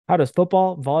How does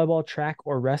football, volleyball, track,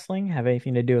 or wrestling have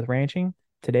anything to do with ranching?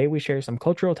 Today, we share some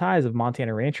cultural ties of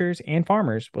Montana ranchers and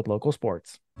farmers with local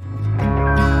sports.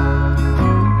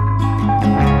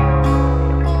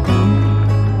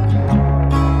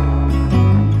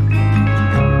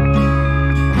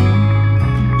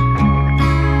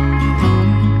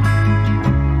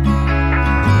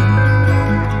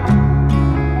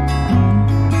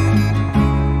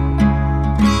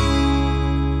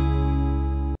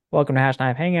 Welcome to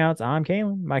Hashknife Hangouts. I'm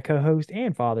Calen. My co-host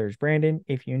and father is Brandon.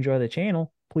 If you enjoy the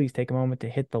channel, please take a moment to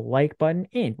hit the like button,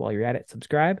 and while you're at it,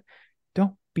 subscribe.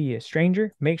 Don't be a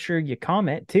stranger. Make sure you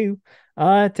comment too.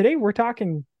 Today we're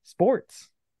talking sports.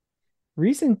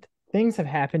 Recent things have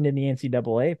happened in the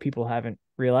NCAA people haven't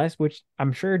realized, which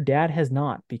I'm sure Dad has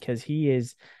not, because he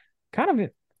is kind of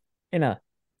in a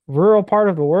rural part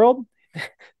of the world.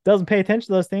 Doesn't pay attention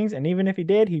to those things, and even if he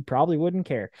did, he probably wouldn't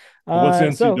care.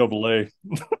 What's So NCAA?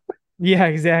 yeah,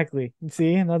 exactly.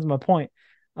 See, that's my point.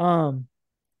 Um,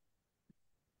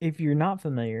 if you're not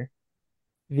familiar,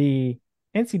 the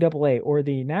NCAA, or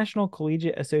the National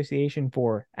Collegiate Association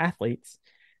for Athletes,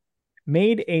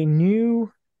 made a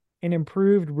new and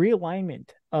improved realignment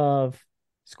of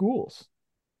schools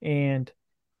and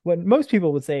what most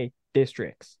people would say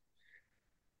districts.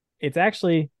 It's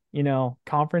actually,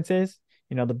 conferences,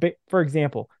 the big, for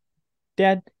example,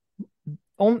 Dad,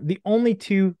 the only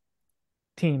two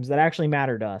teams that actually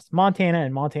matter to us: Montana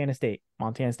and Montana State.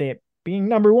 Montana State being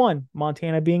number one,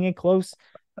 Montana being a close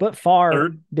but far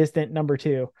Third, distant number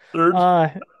two. third. Uh,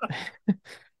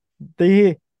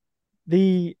 the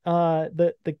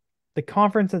the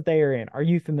conference that they are in. Are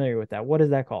you familiar with that? What is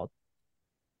that called?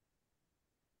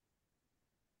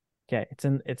 Okay,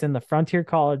 it's in the Frontier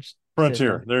College Frontier.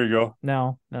 system. There you go.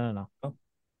 No, no, no, no. Oh,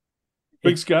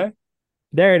 Big It's Sky.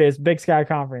 There it is, Big Sky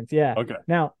Conference. Yeah. Okay.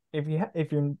 Now, if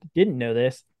you didn't know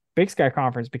this, Big Sky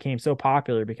Conference became so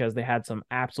popular because they had some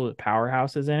absolute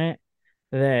powerhouses in it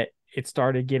that it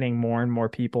started getting more and more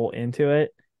people into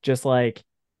it, just like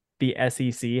the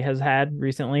SEC has had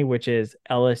recently, which is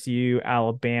LSU,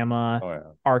 Alabama, Oh yeah.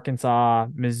 Arkansas,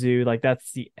 Mizzou. Like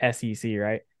that's the SEC,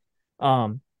 right?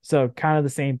 So kind of the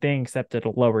same thing, except at a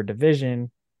lower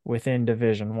division within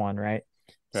Division One, right?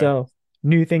 Okay. So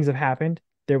new things have happened.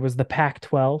 There was the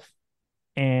Pac-12,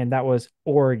 and that was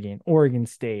Oregon, Oregon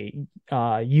State,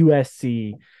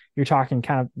 USC. You're talking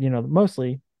kind of,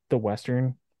 mostly the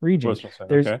Western region. Western Side.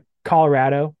 There's Okay.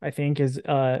 Colorado, I think, is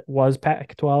was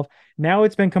Pac-12. Now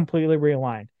it's been completely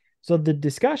realigned. So the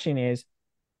discussion is,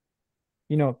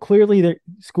 clearly the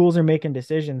schools are making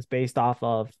decisions based off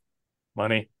of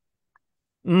Money.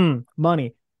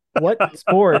 money. What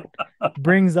sport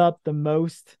brings up the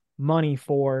most money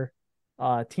for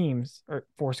teams or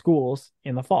for schools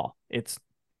in the fall? It's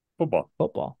Football.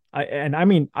 football. I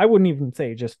mean, I wouldn't even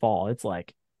say just fall. It's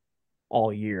like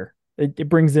all year. It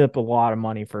brings up a lot of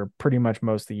money for pretty much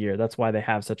most of the year. That's why they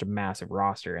have such a massive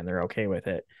roster and they're okay with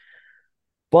it.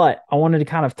 But I wanted to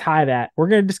kind of tie that. We're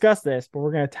going to discuss this, but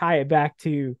we're going to tie it back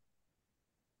to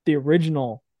the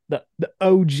original, the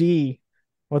OG.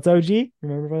 What's OG?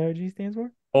 Remember what OG stands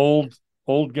for?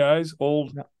 Old guys.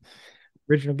 Old No,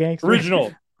 original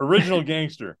gangster. original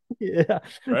gangster. Yeah,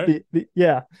 Right. the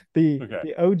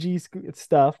Okay. OG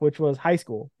stuff, which was high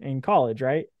school and college,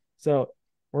 right? So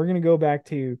we're gonna go back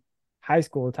to high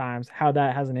school times, how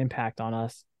that has an impact on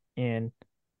us in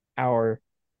our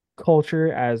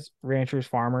culture as ranchers,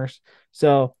 farmers.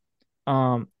 So,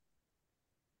 um,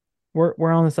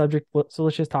 we're on the subject, so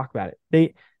let's just talk about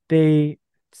it. They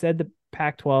said the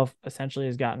Pac-12 essentially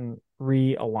has gotten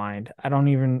realigned. I don't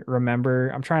even remember.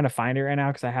 I'm trying to find it right now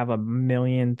because I have a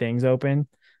million things open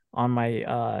on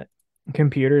my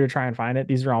computer to try and find it.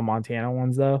 These are all Montana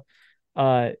ones though.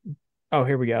 Uh oh,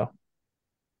 here we go.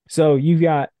 So you've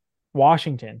got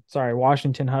Washington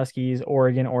Huskies,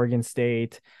 Oregon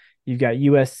State. You've got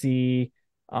USC,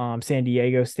 San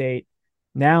Diego State.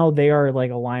 Now they are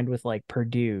like aligned with like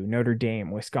Purdue, Notre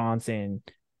Dame, Wisconsin,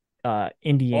 All big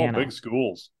Indiana.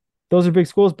 schools. Those are big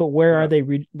schools, but where are Yeah.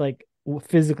 they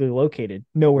physically located?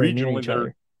 Nowhere near Regionally, each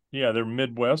other. they're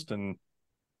Midwest and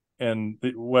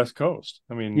the West Coast.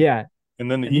 I mean, Yeah, and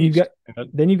then the and then you've got East. And that,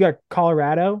 then you've got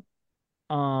Colorado,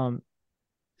 um,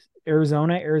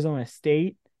 Arizona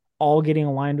State, all getting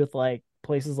aligned with like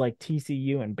places like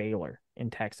TCU and Baylor in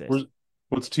Texas. where's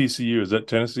what's TCU? Is that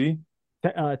Tennessee?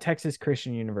 Texas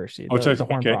Christian University, Oh, the Texas.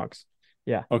 Horned Okay. Frogs.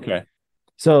 Yeah. Okay.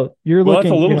 So you're Well, that's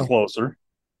a looking, little closer.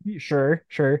 sure,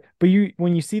 sure. But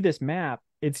when you see this map,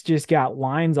 it's just got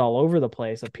lines all over the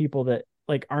place of people that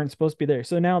like aren't supposed to be there.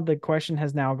 So now the question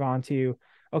has now gone to,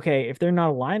 okay, if they're not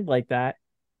aligned like that,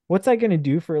 what's that going to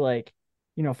do for like,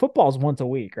 football's once a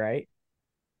week, right?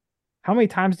 How many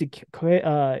times do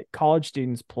college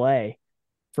students play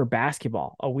for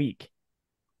basketball a week?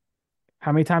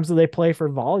 How many times do they play for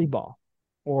volleyball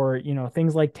or,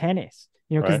 things like tennis?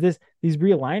 Because Right. these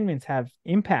realignments have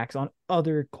impacts on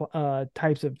other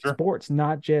types of Sure. sports,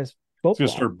 not just It's gonna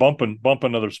football. start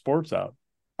bumping other sports out.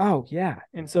 Oh yeah.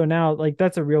 And so now like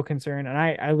that's a real concern. And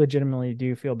I legitimately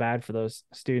do feel bad for those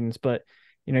students, but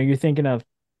you're thinking of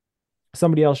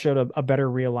somebody else showed a better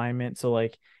realignment. So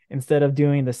like instead of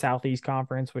doing the Southeast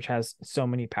Conference, which has so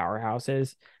many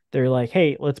powerhouses, they're like,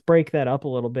 hey, let's break that up a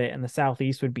little bit. And the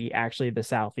Southeast would be actually the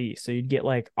Southeast. So you'd get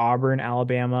like Auburn,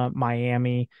 Alabama,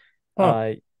 Miami, Huh.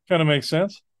 uh, Kind of makes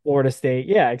sense. Florida State.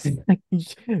 Yeah,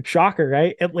 shocker,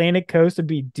 right? Atlantic Coast would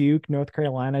be Duke, North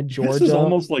Carolina, This is Georgia.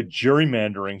 almost like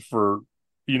gerrymandering for,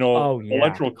 Oh yeah.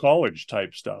 electoral college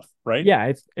type stuff, right?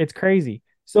 Yeah, it's crazy.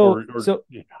 So Or so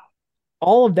yeah,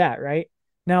 all of that, right?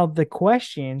 Now the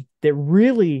question that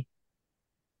really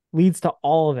leads to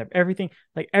all of them, everything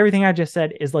I just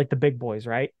said is like the big boys,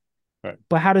 right? right.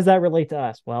 But how does that relate to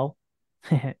us? Well,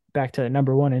 back to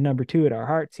number one and number two at our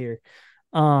hearts here.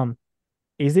 Um,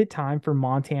 is it time for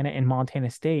Montana and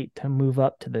Montana State to move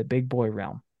up to the big boy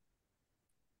realm?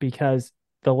 Because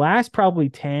the last probably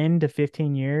 10 to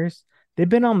 15 years, they've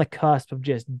been on the cusp of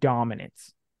just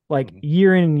dominance, like Mhm.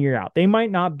 year in and year out. They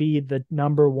might not be the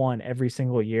number one every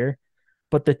single year,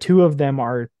 but the two of them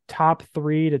are top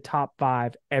three to top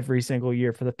five every single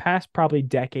year for the past probably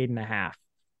decade and a half.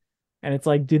 And it's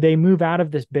like, do they move out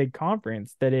of this big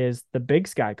conference that is the Big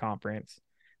Sky Conference,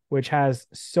 which has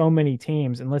so many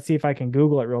teams? And let's see if I can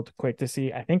Google it real quick to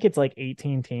see. I think it's like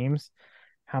 18 teams.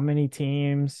 How many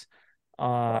teams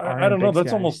are I in don't know. Big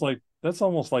Sky? That's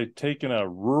almost like taking a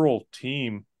rural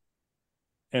team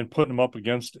and putting them up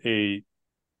against like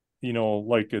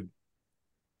a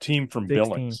team from 16.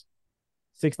 Billings,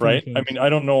 16 right? I teams. mean, I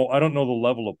don't know the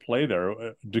level of play there.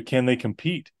 Can they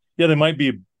compete? Yeah, they might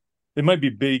be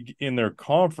big in their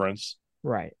conference,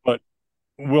 Right. but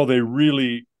will they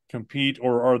really compete,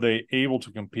 or are they able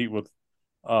to compete with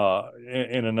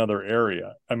in another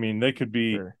area? I mean,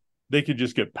 Sure. they could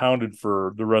just get pounded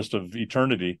for the rest of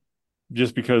eternity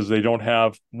just because they don't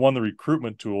have one, the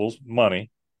recruitment tools,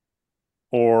 money,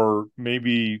 or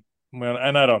maybe, well,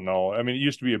 and I don't know. I mean, it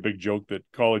used to be a big joke that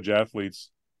college athletes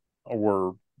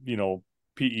were,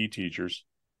 PE teachers.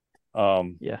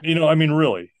 Yeah. I mean,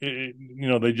 really,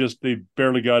 they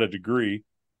barely got a degree,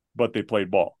 but they played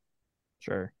ball.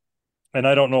 Sure. And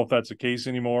I don't know if that's the case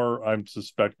anymore. I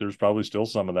suspect there's probably still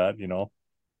some of that, who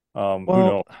Well,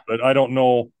 knows? But I don't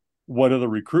know what other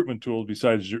recruitment tools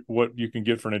besides what you can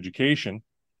get for an education.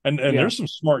 And yeah. there's some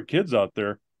smart kids out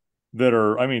there that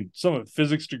are, I mean, some of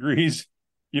physics degrees,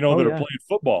 Oh, that are yeah. playing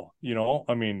football,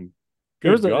 I mean,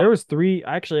 There was good God. there was three.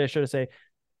 Actually, I should have say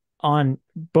on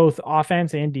both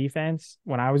offense and defense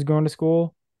when I was going to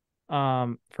school.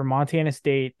 For Montana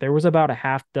State, there was about a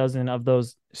half dozen of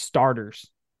those starters.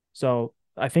 So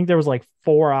I think there was like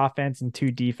four offense and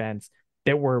two defense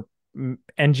that were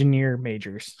engineer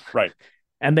majors, Right.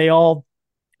 and they all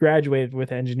graduated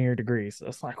with engineer degrees. So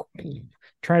it's like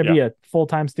trying to Yeah. be a full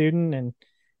time student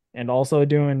and also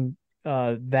doing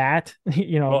that,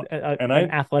 Well, and an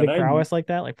and athletic I, prowess like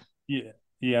that. Like, yeah,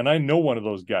 yeah. And I know one of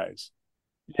those guys,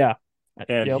 yeah,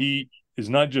 and yep, he is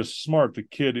not just smart. The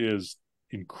kid is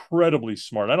incredibly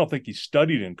smart. I don't think he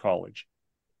studied in college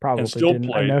and probably still didn't.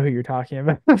 I played. know who you're talking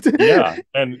about. Yeah.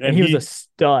 And, And and he was a he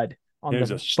stud on is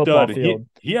the a football stud. He, field.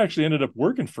 he actually ended up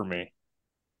working for me.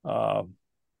 Uh,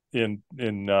 in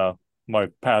my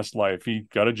past life. He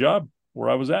got a job where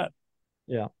I was at,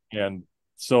 Yeah. and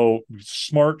so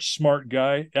smart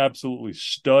guy, absolutely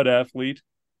stud athlete.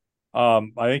 I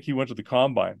think he went to the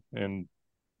combine, and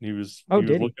he was Oh, he was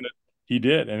did he? looking at he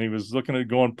did, and he was looking at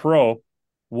going pro.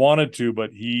 Wanted to,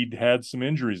 but he'd had some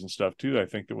injuries and stuff too. I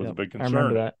think that was a Yep. big I remember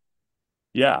concern. that.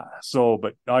 Yeah, so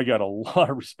but I got a lot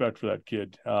of respect for that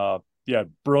kid. Yeah,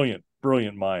 brilliant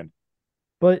mind.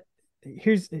 But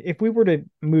here's if we were to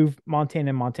move Montana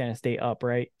and Montana State up,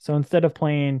 right? So instead of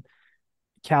playing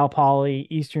Cal Poly,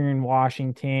 Eastern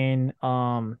Washington,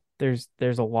 there's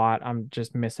a lot. I'm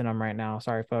just missing them right now.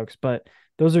 Sorry, folks, but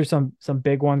those are some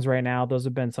big ones right now. Those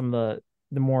have been some of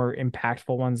the more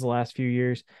impactful ones the last few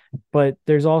years. But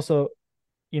there's also,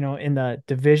 in the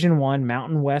Division One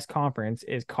Mountain West Conference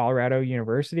is Colorado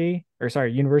University, or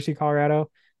sorry, University of Colorado,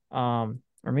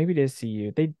 or maybe it is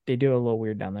CU. They do a little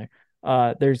weird down there.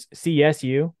 There's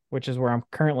CSU, which is where I'm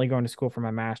currently going to school for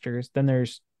my master's. Then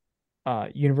there's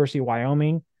University of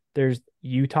Wyoming. There's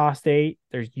Utah State.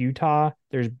 There's Utah.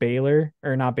 There's Baylor,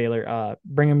 or not Baylor.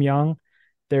 Brigham Young.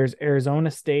 There's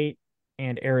Arizona State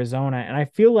and Arizona. And I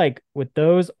feel like with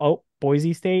those, oh,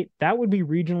 Boise State, that would be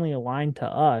regionally aligned to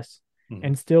us. Mhm.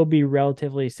 and still be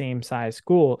relatively same size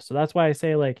school. So that's why I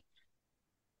say like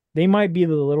they might be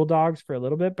the little dogs for a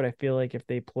little bit, but I feel like if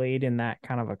they played in that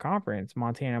kind of a conference,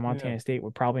 Yeah. Montana State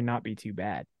would probably not be too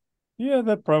bad. Yeah,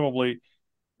 that probably,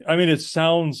 I mean, it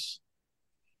sounds,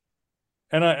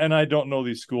 and I don't know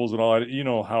these schools at all. You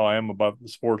know how I am about the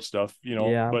sports stuff,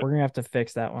 Yeah, but we're gonna have to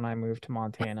fix that when I move to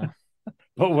Montana.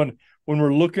 when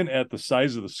we're looking at the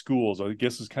size of the schools, I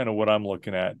guess is kind of what I'm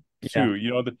looking at Yeah.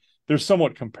 too. They're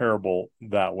somewhat comparable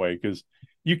that way because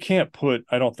you can't put,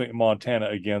 I don't think, Montana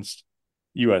against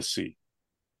USC.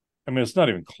 I mean, it's not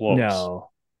even close. No.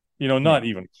 Not No.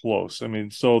 even close. I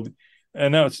mean, so,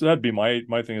 and that'd be my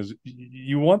thing is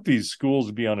you want these schools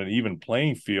to be on an even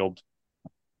playing field,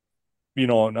 and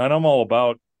I'm all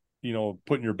about,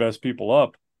 putting your best people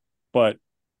up, but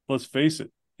let's face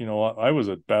it, I was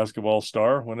a basketball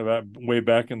star way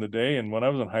back in the day, and when I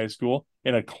was in high school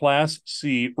in a Class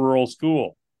C rural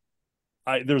school,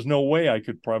 there's no way I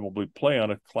could probably play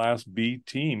on a Class B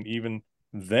team even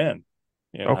then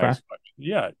in high Okay. school.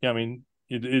 Yeah, I mean,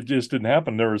 it just didn't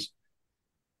happen. There's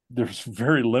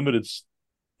very limited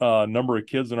number of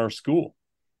kids in our school.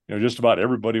 Just about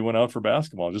everybody went out for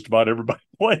basketball. Just about everybody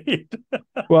played,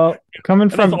 Well, coming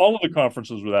and that's from all of the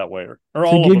conferences were that way, or to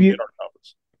all of give them you in our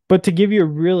conference. but to give you a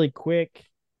really quick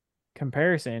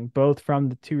comparison, both from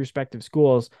the two respective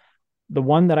schools, the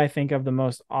one that I think of the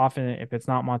most often, if it's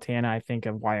not Montana, I think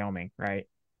of Wyoming, right?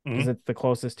 Because Mm-hmm. it's the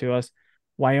closest to us.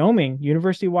 Wyoming,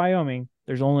 University of Wyoming,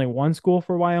 there's only one school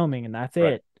for Wyoming, and that's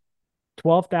Right. it.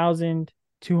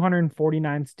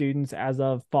 12,249 students as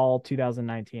of fall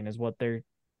 2019 is what their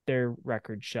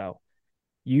records show.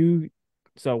 You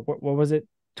so what was it?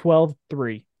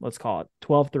 12-3, let's call it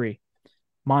 12-3.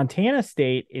 Montana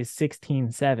State is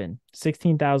 16-7,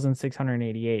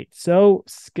 16,688. So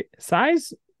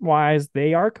size wise,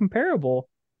 they are comparable.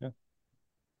 Yeah.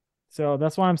 So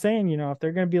that's why I'm saying, if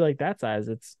they're going to be like that size,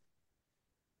 it's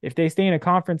if they stay in a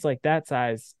conference like that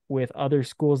size with other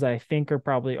schools that I think are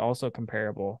probably also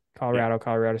comparable, Yeah.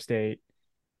 Colorado State,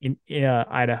 in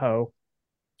Idaho,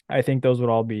 I think those would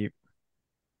all be.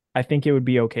 I think it would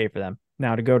be okay for them.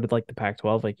 Now to go to like the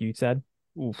Pac-12, like you said,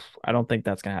 oof, I don't think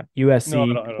that's gonna happen. No, USC,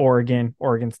 I don't.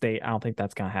 Oregon State, I don't think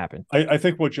that's gonna happen. I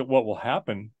think what will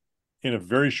happen in a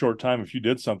very short time if you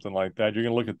did something like that, you're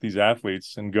going to look at these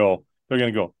athletes and they're going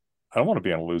to go, I don't want to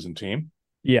be on a losing team,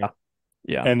 Yeah,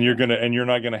 yeah, and you're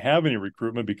not going to have any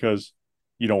recruitment because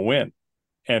you don't win,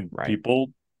 and right.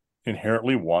 people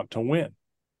inherently want to win.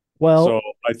 Well, So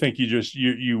I think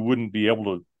you wouldn't be able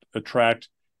to attract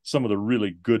some of the really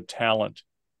good talent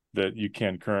that you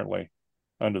can currently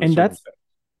under the and circumstances.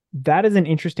 that is an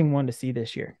interesting one to see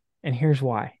this year. And here's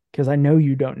why, because I know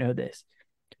you don't know this.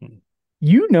 Hmm.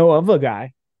 You know of a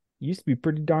guy, used to be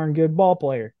pretty darn good ball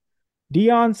player,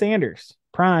 Deion Sanders,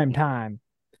 prime time.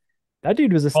 That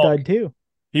dude was a Punk. stud too.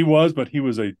 He was, but he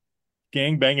was a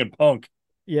gang banging punk.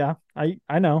 Yeah, I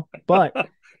know, but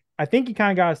I think he kind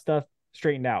of got his stuff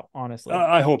straightened out, honestly.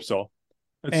 I hope so.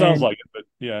 It sounds And like it, but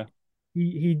yeah.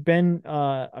 he'd been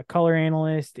a color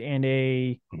analyst and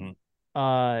Mhm.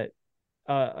 uh,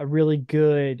 a really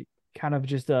good kind of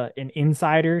just an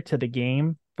insider to the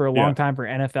game for a Yeah. long time for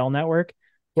NFL Network.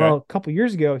 Well, Okay. a couple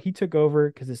years ago, he took over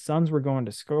because his sons were going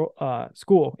to school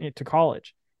to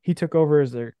college. He took over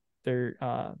as their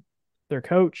uh, their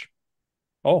coach.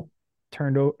 Oh,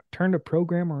 Turned a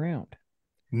program around.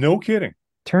 no kidding.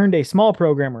 Turned a small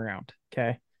program around.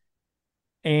 Okay,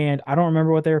 and I don't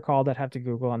remember what they were called. I'd have to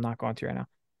Google. I'm not going to right now.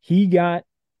 He got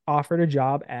offered a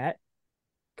job at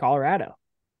Colorado.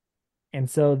 And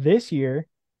so this year,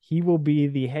 he will be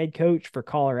the head coach for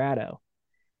Colorado.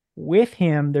 With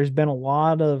him, there's been a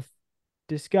lot of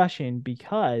discussion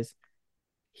because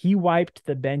he wiped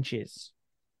the benches,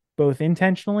 both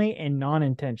intentionally and non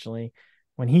intentionally.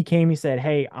 When he came, he said,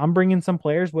 Hey, I'm bringing some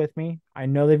players with me. I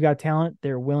know they've got talent.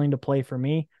 They're willing to play for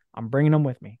me. I'm bringing them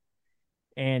with me.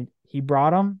 And he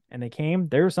brought them and they came.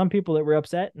 There were some people that were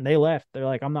upset and they left. They're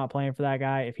like, I'm not playing for that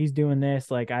guy. If he's doing this,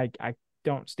 like, I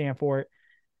don't stand for it.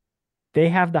 They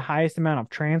have the highest amount of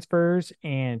transfers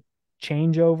and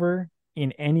changeover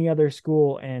in any other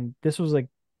school. And this was like,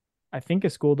 I think a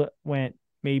school that went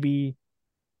maybe,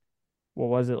 what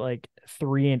was it, like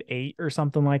 3-8 or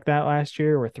something like that last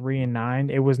year, or 3-9.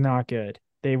 It was not good.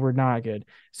 They were not good.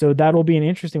 So that'll be an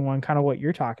interesting one, kind of what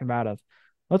you're talking about of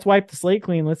let's wipe the slate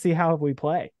clean. Let's see how we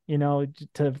play,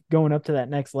 to going up to that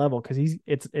next level. Cause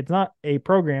it's not a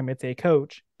program, it's a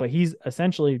coach, but he's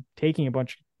essentially taking a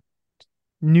bunch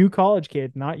new college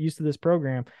kids not used to this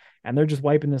program, and they're just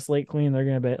wiping the slate clean. They're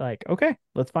going to be like, okay,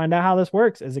 let's find out how this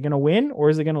works. Is it going to win or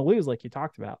is it going to lose, like you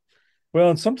talked about? Well,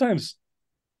 and sometimes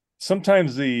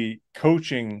the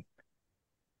coaching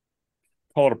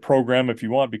call it a program if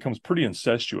you want, becomes pretty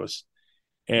incestuous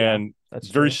Yeah, and that's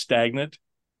very true. stagnant.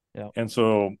 Yeah. And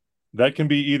so that can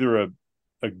be either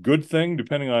a good thing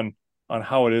depending on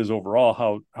how it is overall,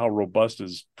 how robust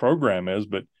his program is.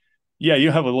 But yeah,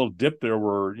 you have a little dip there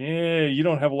where you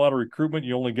don't have a lot of recruitment.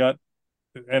 You only got,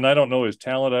 and I don't know his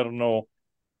talent. I don't know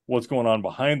what's going on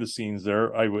behind the scenes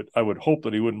there. I would hope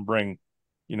that he wouldn't bring,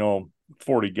 you know,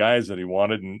 40 guys that he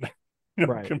wanted and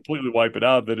Right. completely wipe it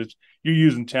out. That it's you're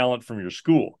using talent from your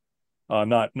school,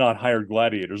 not hired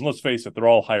gladiators. And let's face it, they're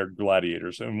all hired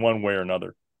gladiators in one way or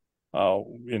another.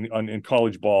 In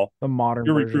college ball, The modern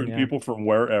you're version, recruiting yeah. people from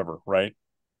wherever, right?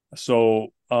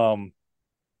 So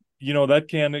that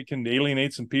can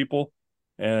alienate some people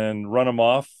and run them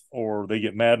off, or they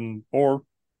get mad, and or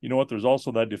you know what? There's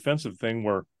also that defensive thing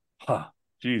where,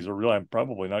 geez, I'm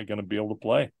probably not going to be able to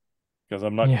play because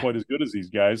I'm not Yeah, quite as good as these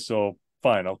guys. So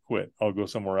fine, I'll quit. I'll go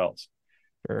somewhere else.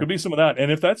 Could sure. be some of that.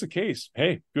 And if that's the case,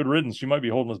 hey, good riddance. You might be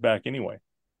holding us back anyway.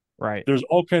 Right. There's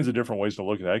all kinds of different ways to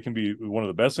look at that. It can be one of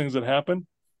the best things that happen.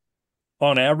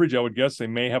 On average, I would guess they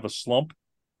may have a slump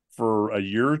for a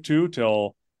year or two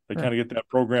till they Sure. kind of get that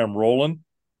program rolling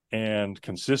and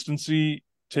consistency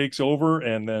takes over.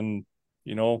 And then,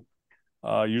 you know,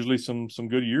 usually some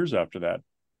good years after that.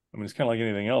 I mean, it's kind of like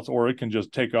anything else, or it can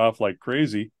just take off like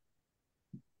crazy.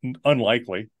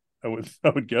 Unlikely, I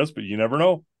would guess, but you never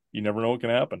know. You never know what can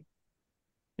happen.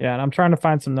 Yeah, and I'm trying to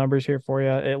find some numbers here for you.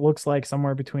 It looks like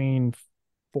somewhere between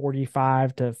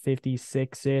 45 to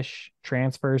 56-ish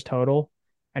transfers total.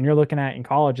 And you're looking at in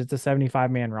college, it's a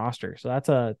 75-man roster. So that's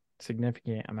a significant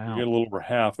You get amount. a little over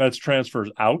half. That's transfers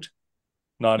out,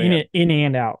 not In in. it, in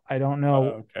and out. I don't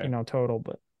know, Okay. total,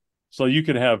 but So you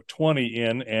could have 20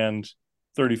 in and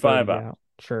 35 30 out. out.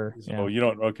 Sure. So Yeah. you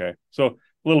don't, okay. So a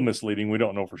little misleading. We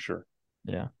don't know for sure.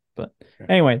 Yeah. But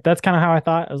Okay. anyway, that's kind of how I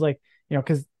thought. I was like,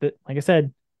 because like I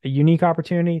said, a unique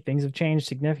opportunity. Things have changed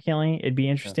significantly. It'd be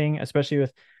Yeah. interesting, especially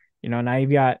with, now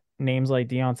you've got names like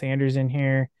Deion Sanders in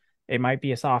here. It might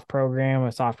be a soft program,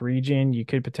 a soft region. You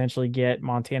could potentially get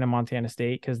Montana, Montana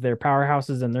State because they're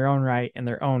powerhouses in their own right, in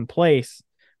their own place.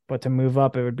 But to move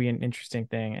up, it would be an interesting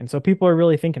thing. And so people are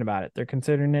really thinking about it. They're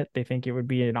considering it. They think it would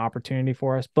be an opportunity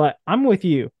for us. But I'm with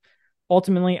you.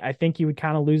 Ultimately, I think you would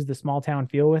kind of lose the small town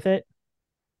feel with it.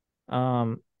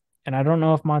 Um, and I don't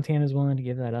know if Montana is willing to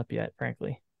give that up yet,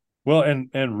 frankly. Well,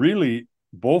 and really,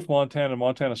 both Montana and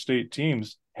Montana State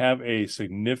teams have a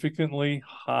significantly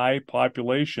high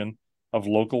population of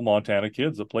local Montana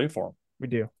kids that play for them. We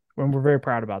do. And we're very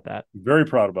proud about that. Very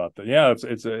proud about that. Yeah,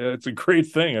 it's a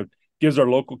great thing. It gives our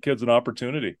local kids an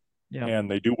opportunity, Yeah. and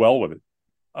they do well with it.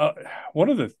 Uh, one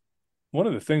of the one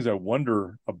of the things I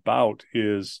wonder about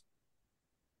is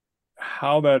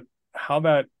how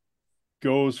that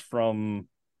goes from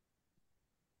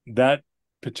that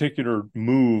particular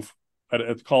move at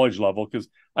the college level, because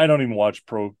I don't even watch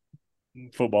pro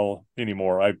football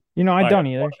anymore. I I don't haven't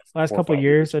either. watched it Last for 4 or couple of 5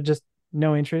 years, years. I just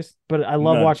no interest, but I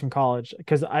love None. watching college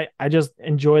because I just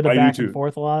enjoy the I do back and too.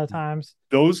 forth a lot of times.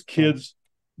 Those So kids,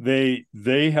 they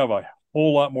have a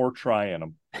whole lot more try in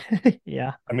them.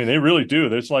 yeah. I mean, they really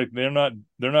do. It's like they're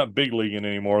not big leaguing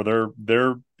anymore.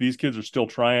 They're these kids are still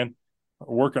trying,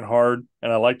 working hard,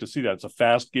 and I like to see that. It's a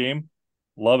fast game.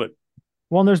 Love it.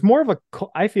 Well, and there's more of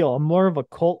I feel more of a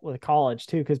cult with college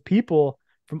too, because people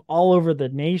from all over the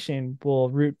nation will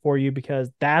root for you because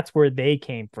that's where they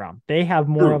came from. They have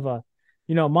more True. of a,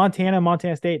 Montana,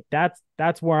 Montana State. That's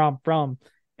where I'm from,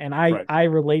 and I Right. I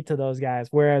relate to those guys.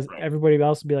 Whereas Right. everybody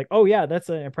else would be like, oh yeah, that's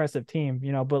an impressive team,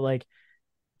 But like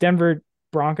Denver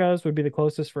Broncos would be the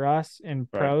closest for us in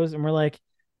Right. pros, and we're like,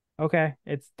 okay,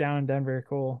 it's down in Denver,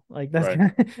 cool. Like that's Right.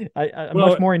 kind of a much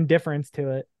Well, more indifference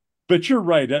to it. but you're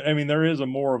right. I mean, there is a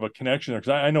more of a connection there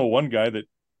because I know one guy that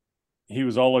he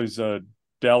was always a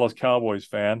Dallas Cowboys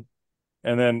fan,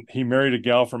 and then he married a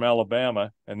gal from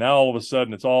Alabama, and now all of a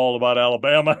sudden it's all about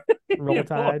Alabama. Roll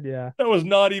Tide, yeah. That was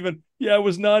not even, yeah, it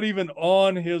was not even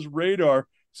on his radar.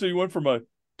 So he went from a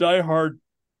diehard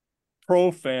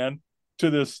pro fan to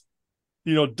this,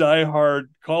 diehard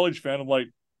college fan. I'm like,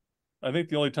 I think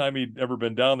the only time he'd ever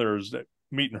been down there is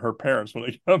meeting her parents when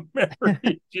they got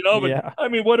married, but Yeah. I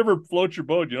mean, whatever floats your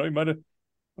boat, he might have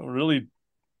really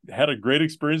had a great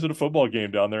experience at a football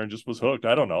game down there and just was hooked.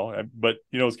 I don't know. But,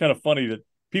 it's kind of funny that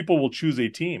people will choose a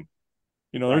team.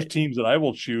 There's Right. teams that I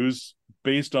will choose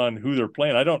based on who they're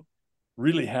playing. I don't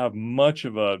really have much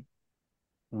of a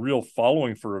real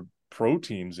following for pro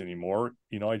teams anymore.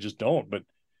 I just don't. But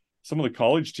some of the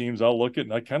college teams I'll look at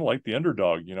and I kind of like the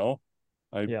underdog.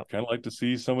 I Yep. kind of like to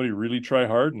see somebody really try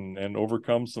hard and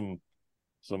overcome some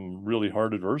really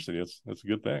hard adversity. It's a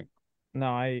good thing. No,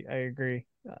 I agree.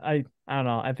 I don't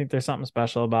know. I think there's something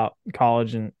special about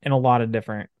college in a lot of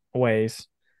different ways.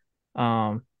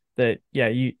 Um, that yeah,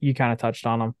 you kind of touched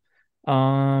on them.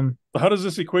 How does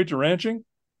this equate to ranching?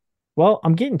 Well,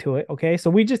 I'm getting to it. Okay,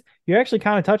 so you actually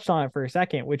kind of touched on it for a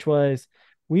second, which was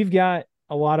we've got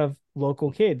a lot of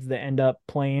local kids that end up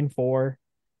playing for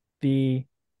the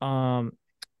um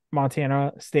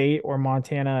Montana State or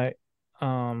Montana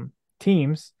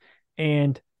teams,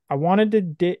 and I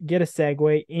wanted to get a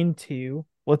segue into,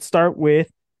 let's start with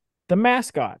the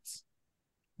mascots.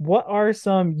 What are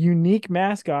some unique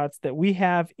mascots that we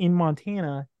have in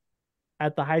Montana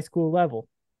at the high school level?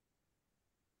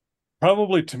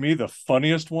 Probably to me, the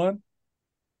funniest one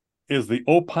is the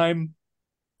Opine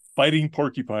fighting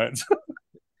porcupines.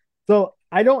 So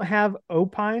I don't have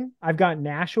Opine. I've got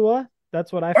Nashua.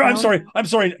 That's what I Or, I'm found. sorry, I'm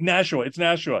sorry, Nashua. It's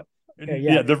Nashua. Okay,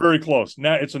 Yeah, yeah. they're very close.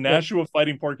 Now it's a Yep. Nashua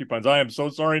fighting porcupines. I am so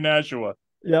sorry, Nashua.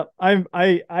 Yep.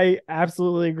 I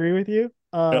absolutely agree with you.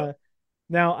 Yeah,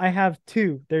 Now I have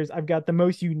two. I've got the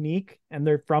most unique and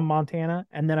they're from Montana,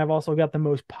 and then I've also got the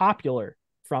most popular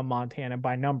from Montana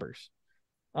by numbers.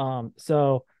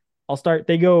 So I'll start.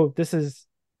 This is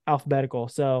alphabetical.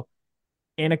 So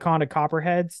Anaconda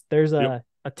Copperheads, there's yep.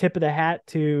 a tip of the hat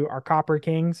to our Copper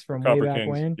Kings The from way Copper back Kings.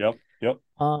 when. Yep, yep,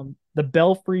 The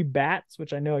Belfry Bats,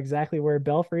 which I know exactly where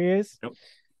Belfry is. yep.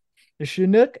 The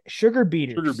Chinook Sugar Sugar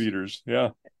Beaters. beaters. Yeah.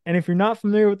 And if you're not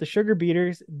familiar with the Sugar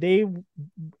Beaters, they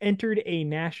entered a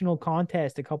national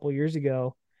contest a couple years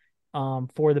ago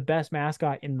for the best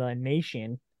mascot in the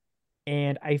nation.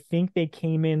 And I think they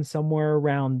came in somewhere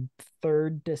around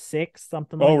third to sixth,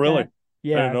 something Oh, like really? that. I didn't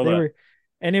Yeah, know they that. were,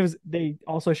 and they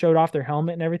also showed off their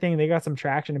helmet and everything. They got some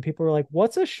traction, and people were like,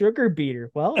 "What's a sugar beater?"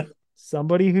 Well,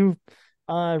 somebody who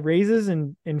raises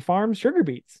and farms sugar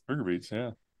beets. Sugar beets.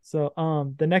 Yeah. So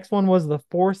the next one was the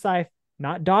Forsyth,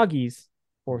 not doggies,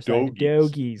 Forsyth Dogies.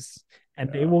 dogies,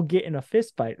 and they Yeah. will get in a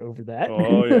fist fight over that.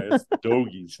 Oh, yeah. It's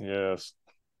dogies. Yes.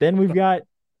 Then we've got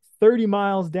 30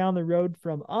 miles down the road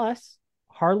from us,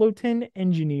 Harlowton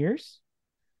Engineers,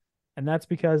 and that's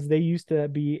because they used to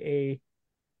be a,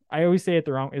 I always say it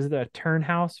the wrong, is it a turn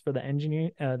house for the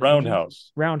engines?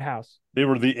 Roundhouse. Roundhouse. They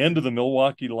were the end of the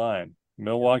Milwaukee line. Yeah.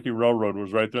 Milwaukee Railroad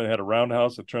was right there. They had a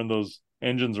roundhouse that turned those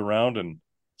engines around and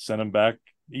sent them back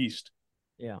east.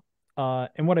 Yeah.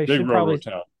 And what Big railroad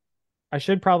town. I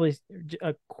should probably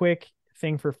a quick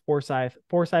thing for Forsyth.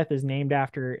 Forsyth is named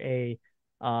after a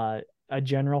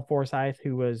General Forsyth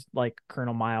who was like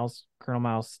Colonel Miles. Colonel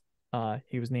Miles.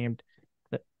 He was named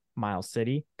the Miles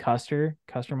City. Custer,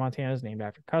 Montana is named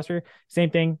after Custer. Same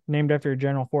thing, named after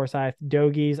General Forsyth.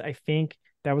 Dogies. I think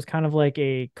that was kind of like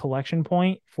a collection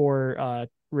point for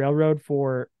railroad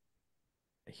for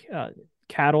uh,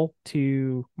 cattle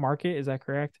to market. Is that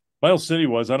correct? Miles City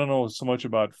was. I don't know so much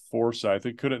about Forsyth.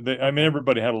 They couldn't. I mean, Okay,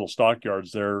 everybody had little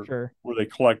stockyards there sure. where they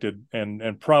collected,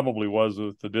 and probably was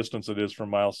with the distance it is from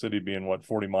Miles City being what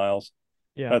 40 miles.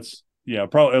 Yeah. That's yeah,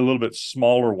 probably a little bit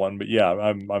smaller one, but yeah,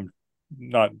 I'm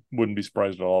not wouldn't be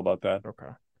surprised at all about that. Okay.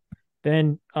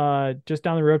 Then just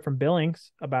down the road from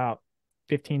Billings, about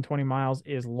 15 20 miles,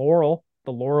 is Laurel,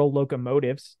 the Laurel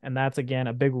Locomotives. And that's, again,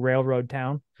 a big railroad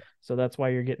town. So that's why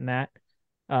you're getting that.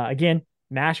 Again,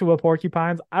 Nashua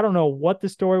Porcupines. I don't know what the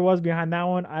story was behind that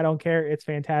one. I don't care. It's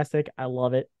fantastic. I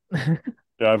love it.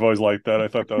 Yeah, I've always liked that. I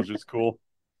thought that was just cool.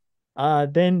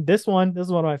 Then this is one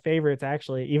of my favorites,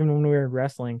 actually, even when we were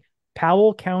wrestling.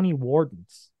 Powell County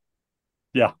Wardens,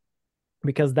 Yeah,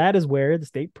 because that is where the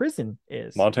state prison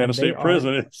is. Montana And State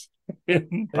Prison is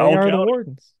in they Powell are the County.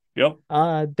 wardens. Yep,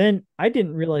 Then I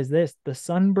didn't realize this, the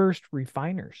Sunburst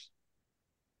Refiners.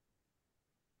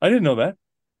 I didn't know that.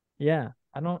 Yeah.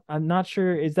 I'm not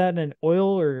sure. Is that an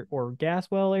oil or gas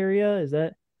well area? Is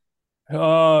that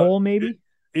Uh, coal it,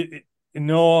 maybe?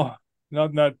 no,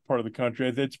 not part of the country.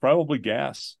 It's probably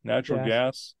gas, natural Gas.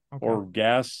 gas, Okay. or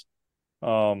gas,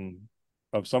 um,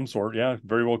 of some sort. Yeah,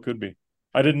 very well could be.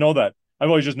 I Sure. didn't know that. I've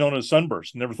always just known it as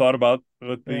Sunburst. Never thought about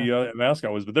what Yeah. the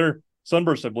mascot was, but they're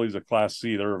Sunburst. I believe is a Class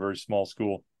C. They're a very small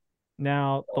school.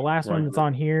 Now, the last Where I one that's grew up.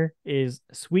 on here is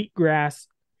Sweetgrass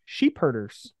Sheep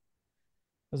Herders.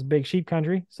 It was a big sheep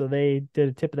country, so they did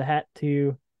a tip of the hat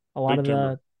to a lot Big of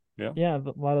timber. the Yeah. yeah,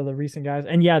 a lot of the recent guys.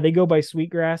 And yeah, they go by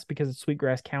Sweetgrass because it's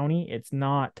Sweetgrass County. It's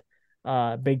not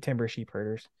Big Timber Sheep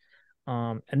Herders.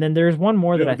 And then there's one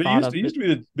more that Yeah, I thought of it used that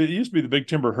to be it used to be the big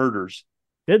timber herders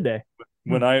did they?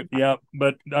 Hmm. when I yeah,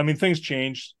 but I mean things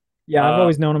changed. Yeah, I've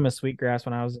always known them as Sweetgrass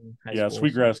when I was in high Yeah, school. So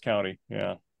Sweetgrass County.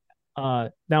 Yeah.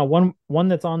 now one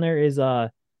that's on there is oh,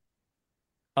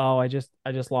 I just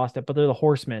lost it, but they're the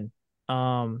Horsemen.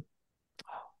 Um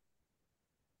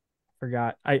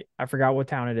forgot. I forgot what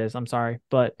town it is. I'm sorry,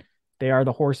 but they are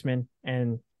the Horsemen,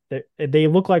 and They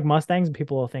look like Mustangs, and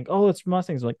people will think, "Oh, it's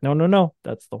Mustangs." Like, no, no, no,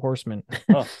 that's the Horsemen.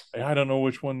 Huh. I don't know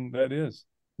which one that is.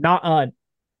 Not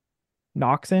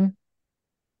Noxon.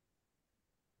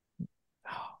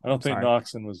 Oh, I I'm don't think sorry.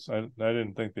 Noxon was. I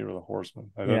didn't think they were the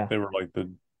Horsemen. I thought Yeah, they were like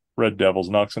the Red Devils,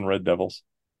 Noxon Red Devils.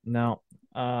 no.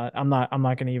 I'm not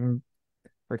gonna even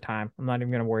for time. I'm not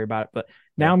even gonna worry about it. But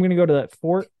now Yeah. I'm gonna go to the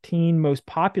 14 most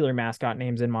popular mascot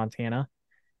names in Montana.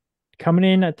 Coming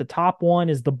in at the top one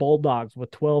is the Bulldogs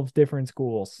with 12 different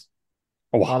schools.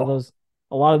 Oh, A lot of wow. those,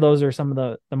 a lot of those are some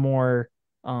of the more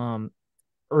um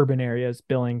urban areas.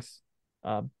 Billings.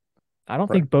 Uh, I don't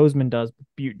Right. think Bozeman does. But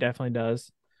Butte definitely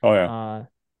does. Oh yeah. Uh,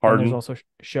 then there's Hardin. also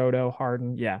Shoto,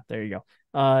 Hardin. Yeah, there you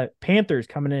go. Panthers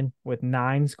coming in with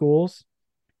 9 schools.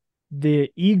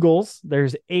 The Eagles,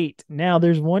 there's 8. Now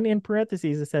there's one in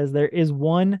parentheses that says there is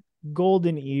one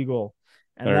golden eagle,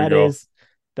 and There you that go. is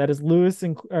Lewis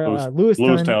and Lewiston,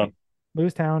 Lewistown,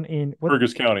 Lewistown in what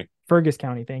Fergus County. Fergus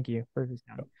County. Thank you, Fergus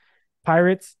County.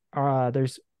 Pirates.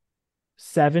 There's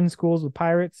 7 schools with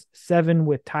Pirates, 7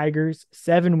 with Tigers,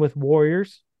 7 with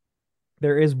Warriors.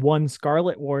 There is one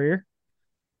Scarlet Warrior.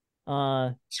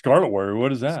 Uh, Scarlet Warrior.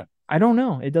 What is that? I don't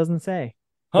know. It doesn't say,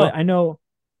 but Huh. I know.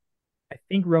 I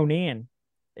think Ronan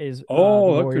is the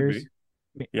Oh, that could Warriors.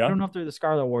 be. I Yeah. don't know if they're the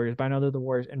Scarlet Warriors, but I know they're the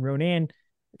Warriors. And Ronan,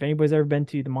 if anybody's ever been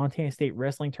to the Montana State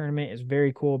Wrestling Tournament, is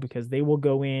very cool because they will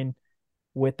go in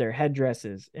with their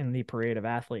headdresses in the parade of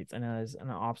athletes, and it is an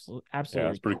Yeah, it's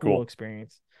absolutely pretty cool cool.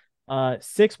 experience.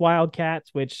 6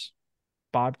 Wildcats, which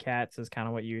Bobcats is kind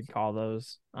of what you'd call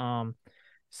those.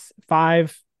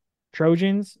 5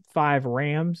 Trojans, 5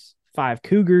 Rams, 5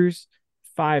 Cougars,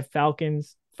 5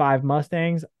 Falcons, 5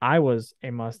 Mustangs. I was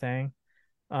a Mustang.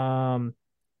 Um,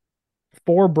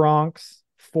 4 Broncs,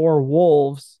 4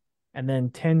 Wolves, and then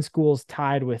 10 schools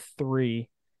tied with 3.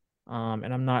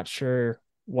 And I'm not sure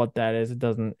what that is. It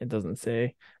doesn't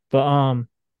say. But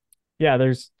yeah,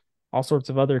 there's all sorts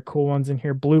of other cool ones in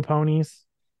here. Blue Ponies.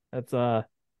 That's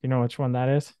you know which one that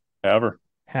is? Ever.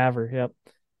 Haver, yep.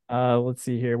 Let's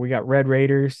see here. We got Red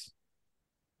Raiders,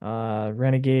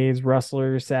 Renegades,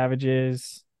 Rustlers,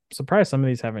 Savages. Surprised some of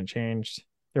these haven't changed.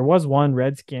 There was one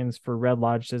Redskins for Red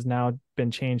Lodge has now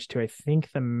been changed to I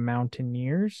think the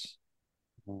Mountaineers.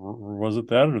 Was it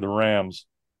that or the Rams?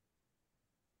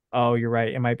 Oh, you're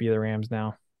right. It might be the Rams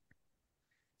now.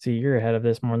 See, you're ahead of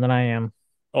this more than I am.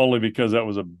 Only because that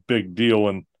was a big deal.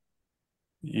 And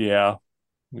yeah,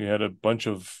 we had a bunch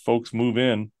of folks move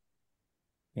in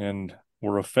and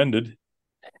were offended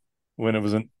when it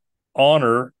was an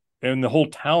honor. And the whole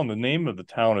town, the name of the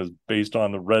town is based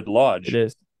on the Red It Lodge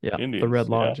is. Yeah, the Indians. Red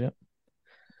Yeah. Lodge. Yeah.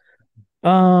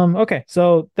 Okay.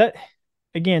 So that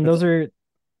again, It's those are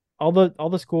all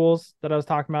the schools that I was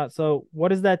talking about. So what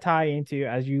does that tie into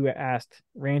as you asked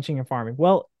ranching and farming?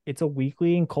 Well, it's a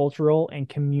weekly and cultural and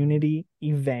community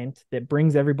event that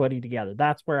brings everybody together.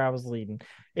 That's where I was leading.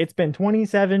 It's been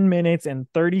 27 minutes and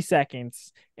 30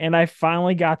 seconds and I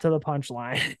finally got to the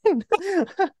punchline.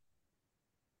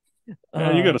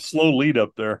 yeah, you got uh a slow lead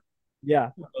up there.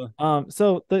 yeah. Uh,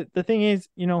 So the thing is,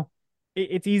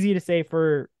 it's easy to say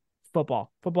for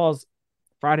football. Football's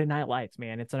Friday Night Lights,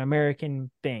 man. It's an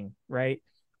American thing, right?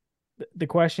 The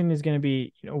question is going to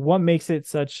be, what makes it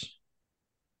such?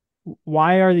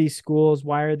 Why are these schools?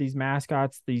 Why are these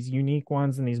mascots, these unique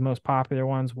ones and these most popular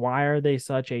ones? Why are they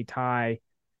such a tie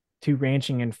to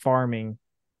ranching and farming?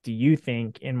 Do you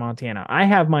think in Montana? I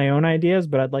have my own ideas,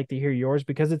 but I'd like to hear yours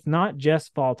because it's not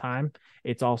just fall time.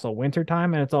 It's also winter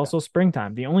time and it's yeah, also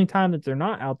springtime. The only time that they're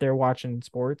not out there watching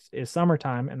sports is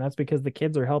summertime, and that's because the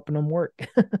kids are helping them work.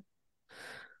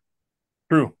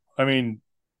 true. I mean,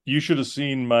 you should have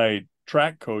seen my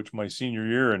track coach my senior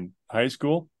year in high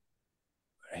school.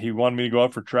 He wanted me to go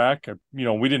out for track. We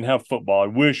didn't have football. I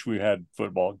wish we had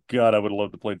football. God, I would have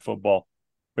loved to play football.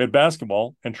 We had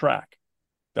basketball and track.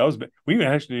 We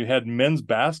actually had men's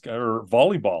basket or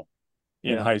volleyball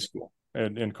in Yeah. high school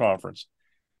and in conference,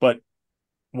 but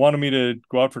wanted me to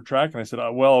go out for track. And I said,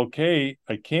 well, okay,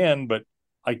 I can, but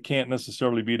I can't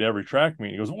necessarily be to every track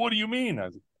meet. He goes, what do you mean? I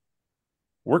said,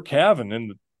 we're calving in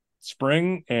the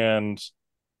spring and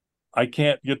I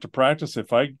can't get to practice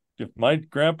if my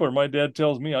grandpa or my dad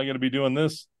tells me I got to be doing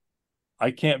this,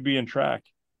 I can't be in track.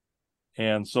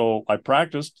 And so I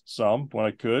practiced some when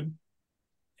I could,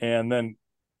 and then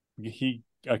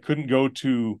I couldn't go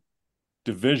to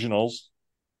divisionals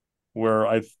where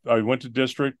I went to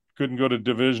district, couldn't go to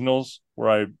divisionals where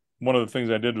I one of the things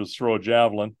I did was throw a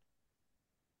javelin,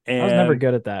 I was never and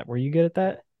good at that. Were you good at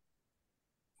that?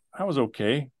 I was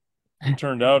okay. It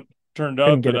turned Couldn't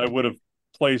out get that it. I would have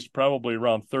placed probably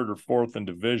around third or fourth in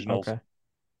divisionals, Okay.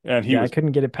 and he Yeah, I was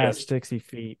couldn't get it past pissed. 60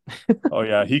 feet. Oh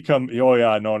yeah, he come. Oh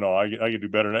yeah, no, I could do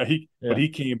better. Than that. But Yeah. he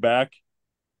came back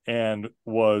and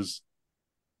was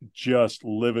just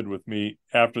livid with me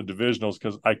after divisionals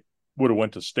because I would have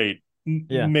went to state,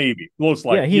 Yeah. maybe. Well, it's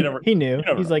Yeah, like he you knew.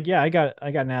 never He's know, like, yeah, I got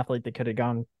an athlete that could have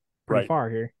gone pretty right? far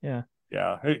here. Yeah.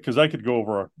 Yeah, because I could go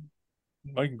over,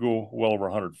 I can go well over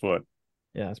 100 foot.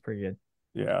 Yeah, that's pretty good.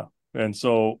 Yeah, and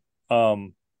so,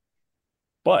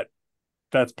 but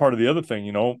that's part of the other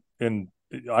thing, And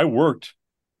I worked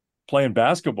playing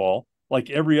basketball like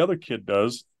every other kid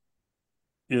does.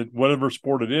 Whatever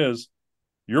sport it is,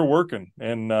 you're working,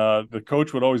 and the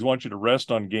coach would always want you to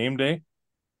rest on game day.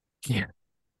 Yeah.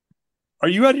 Are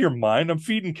you out of your mind? I'm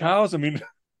feeding cows. I mean,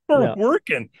 we're Yeah.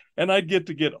 working, and I'd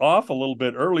get off a little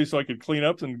bit early so I could clean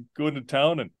up and go into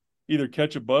town and either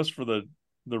catch a bus for the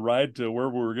ride to where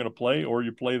we were going to play, or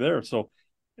you play there. So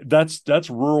that's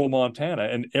rural Montana,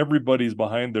 and everybody's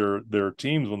behind their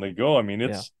teams when they go. I mean,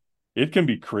 Yeah. it can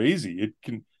be crazy. It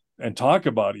can, and talk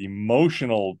about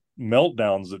emotional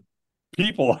meltdowns that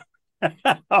people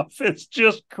have. It's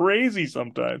just crazy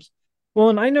sometimes. Well,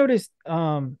 and I noticed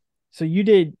so you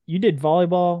did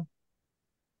volleyball,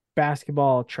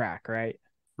 basketball, track, right?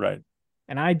 Right,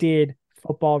 And I did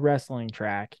football, wrestling,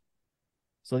 track.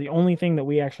 So the only thing that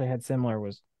we actually had similar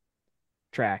was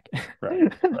track.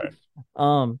 right, right.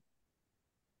 um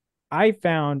I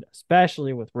found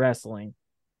especially with wrestling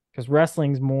because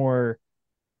wrestling's more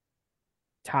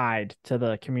tied to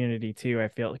the community too. I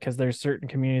feel because there's certain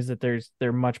communities that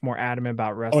they're much more adamant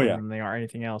about Oh wrestling yeah. than they are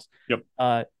anything else. Yep.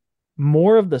 Uh,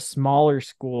 more of the smaller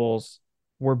schools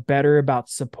were better about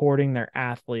supporting their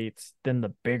athletes than the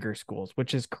bigger schools,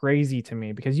 which is crazy to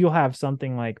me because you'll have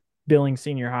something like Billings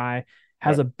Senior High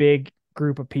has Right. a big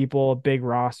group of people, a big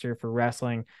roster for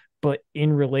wrestling, but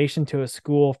in relation to a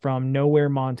school from nowhere,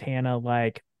 Montana,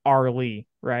 like Arlee,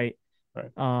 right?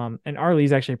 Right. And Arlee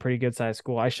is actually a pretty good sized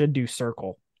school. I should do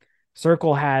Circle.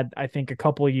 Circle had, I think, a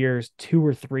couple of years, two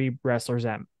or three wrestlers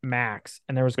at max,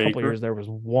 and there was a couple of Baker. years there was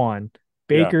one.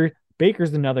 Yeah.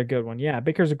 Baker's another good one. Yeah,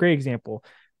 Baker's a great example.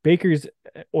 Baker's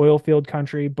oil field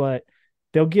country, but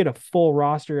they'll get a full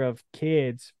roster of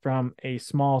kids from a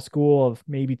small school of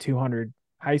maybe 200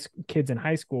 kids in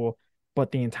high school,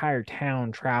 but the entire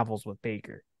town travels with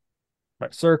Baker.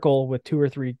 Right. Circle with two or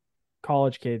three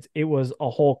college kids, it was a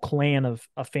whole clan of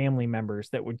family members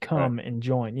that would Right. come and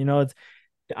join. It's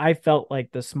I felt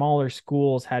like the smaller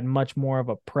schools had much more of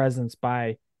a presence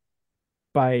by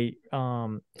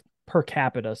per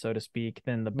capita, so to speak,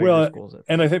 than the bigger Well, schools, it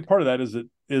and I felt. think part of that is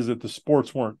that the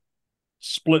sports weren't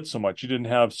split so much. You didn't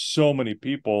have so many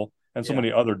people and so Yeah,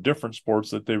 many other different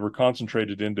sports that they were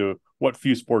concentrated into what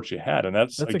few sports you had. And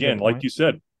that's, that's a good again, like point. you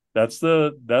said, that's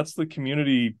the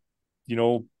community, you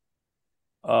know,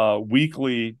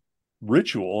 weekly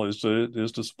ritual is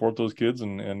to support those kids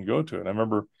and go to it. I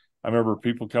remember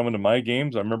people coming to my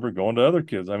games. I remember going to other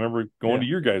kids. I remember going Yeah. to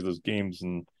your guys' games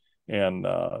and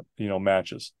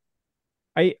matches.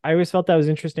 I always felt that was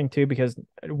interesting too because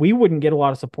we wouldn't get a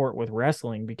lot of support with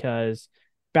wrestling because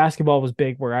basketball was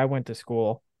big where I went to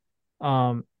school.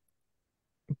 Um,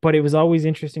 but it was always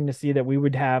interesting to see that we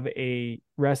would have a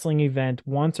wrestling event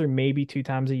once or maybe two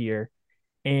times a year.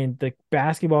 And the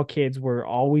basketball kids were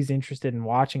always interested in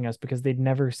watching us because they'd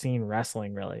never seen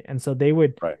wrestling really. And so they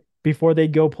would, Right. before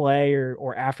they'd go play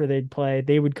or after they'd play,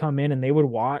 they would come in and they would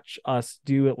watch us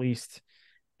do at least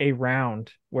a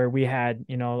round where we had,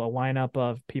 a lineup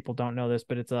of people don't know this,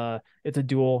 but it's a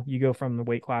duel. You go from the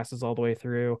weight classes all the way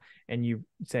through and you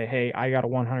say, hey, I got a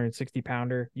 160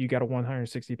 pounder, you got a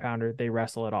 160 pounder, they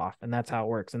wrestle it off. And that's how it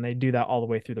works. And they do that all the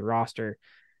way through the roster.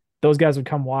 Those guys would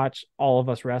come watch all of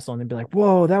us wrestle and they'd be like,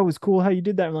 whoa, that was cool how you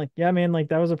did that. I'm like, yeah, man, like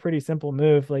that was a pretty simple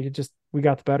move. Like it just, we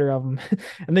got the better of them.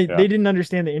 And they Yeah. didn't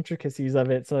understand the intricacies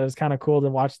of it. So it was kind of cool to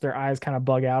watch their eyes kind of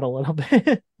bug out a little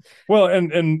bit. Well,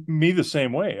 and me the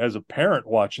same way as a parent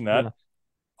watching that.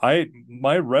 Yeah.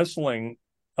 My wrestling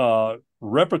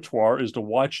repertoire is to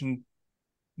watching,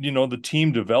 the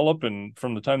team develop and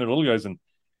from the time they're little guys. And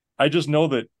I just know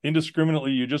that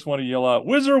indiscriminately you just want to yell out,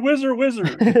 "Whizzer, whizzer, whizzer."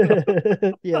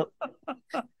 Yep.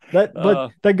 But uh,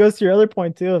 that goes to your other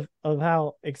point too of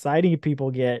how exciting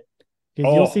people get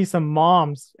because you'll oh, see some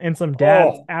moms and some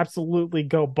dads oh, absolutely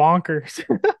go bonkers.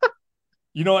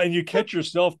 and you catch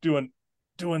yourself doing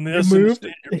You this in the moved,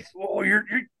 stage. Oh, you're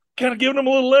kind of giving them a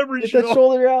little leverage, get that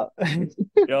shoulder out.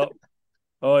 Yeah.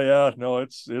 Oh yeah, no,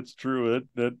 it's true.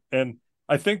 And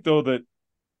I think though that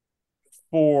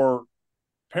for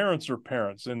parents are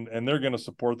parents and they're going to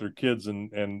support their kids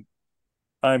and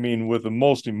I mean with the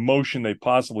most emotion they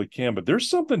possibly can, but there's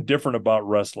something different about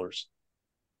wrestlers.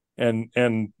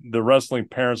 and the wrestling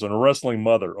parents and a wrestling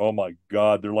mother. Oh my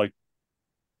God, they're like,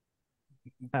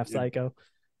 Half psycho.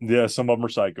 yeah, some of them are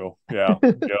psycho. Yeah,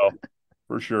 yeah,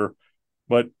 for sure.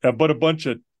 But a bunch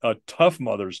of tough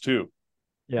mothers too.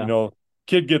 You Yeah. know,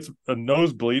 kid gets a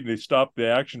nosebleed and they stop the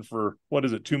action for what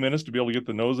is it, 2 minutes to be able to get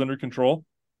the nose under control.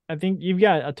 I think you've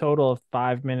got a total of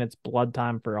 5 minutes blood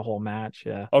time for a whole match.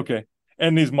 Yeah. Okay,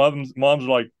 and these moms are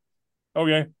like,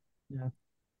 okay, Yeah.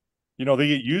 they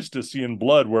get used to seeing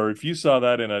blood. Where if you saw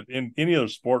that in any other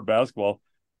sport, basketball,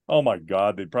 oh my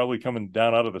God, they'd probably coming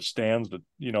down out of the stands to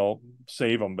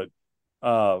save them. But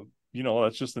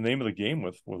that's just the name of the game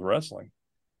with wrestling.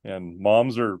 And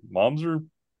moms are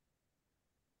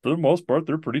for the most part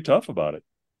they're pretty tough about it.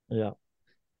 Yeah.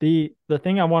 The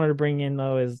thing I wanted to bring in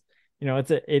though is,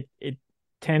 it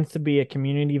tends to be a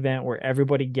community event where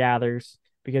everybody gathers,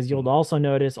 because you'll Mhm. also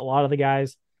notice a lot of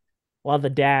the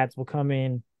dads will come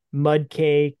in mud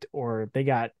caked, or they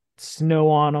got snow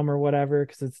on them or whatever,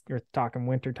 because you're talking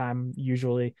winter time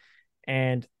usually,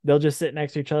 and they'll just sit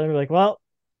next to each other and be like, well,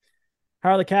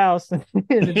 how are the cows? And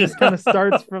it just kind of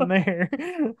starts from there.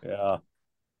 Yeah,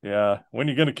 yeah. When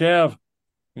you gonna calve?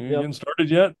 You Yep. getting started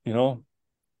yet?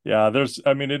 Yeah.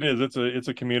 I mean, it's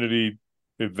a community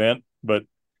event, but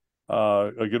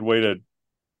a good way to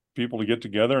people to get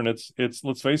together, and it's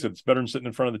let's face it, it's better than sitting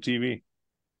in front of the TV.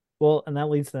 Well, and that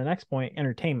leads to the next point,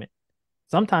 entertainment.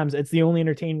 Sometimes it's the only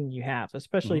entertainment you have,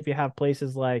 especially Mhm. if you have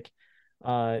places like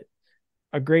uh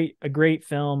a great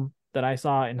film that I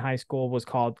saw in high school was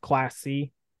called Class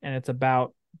C, and it's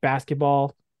about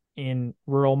basketball in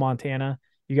rural Montana.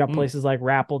 You got Mm. places like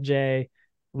Rapple Mhm.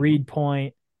 Reed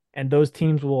Point, and those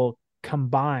teams will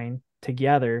combine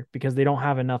together because they don't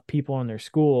have enough people in their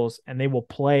schools, and they will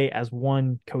play as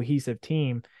one cohesive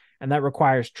team, and that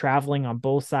requires traveling on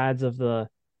both sides of the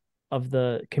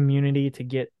community to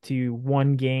get to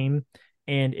one game.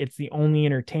 And it's the only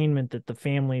entertainment that the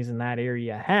families in that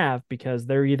area have, because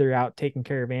they're either out taking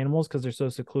care of animals because they're so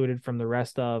secluded from the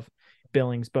rest of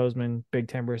Billings, Bozeman, Big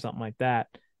Timber, something like that,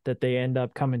 that they end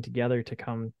up coming together to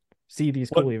come see these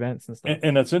What cool events and stuff.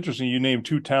 and that's interesting. You named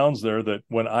two towns there that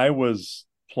when I was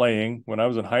in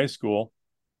high school,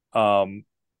 um,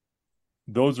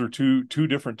 those are two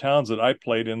different towns that I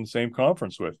played in the same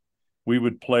conference with. We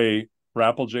would play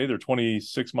Rapplejay. They're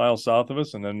 26 miles south of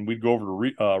us, and then we'd go over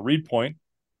to Reed Point.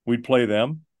 We'd play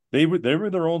them. They were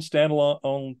their own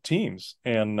standalone teams.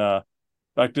 And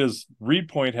fact is, Reed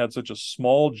Point had such a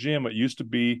small gym. It used to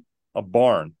be a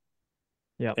barn,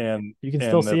 Yep. and You can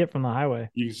still and see the it from the highway.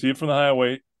 you can see it from the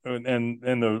highway, and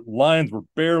the lines were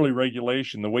barely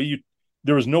regulation.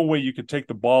 There was no way you could take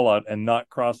the ball out and not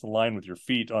cross the line with your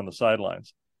feet on the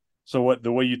sidelines. So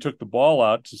the way you took the ball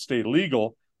out to stay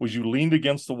legal was you leaned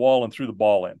against the wall and threw the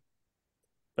ball in.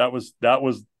 That was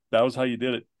how you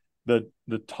did it.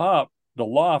 The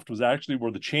loft was actually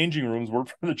where the changing rooms were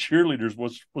for the cheerleaders,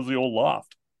 was the old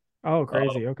loft. Oh, Uh,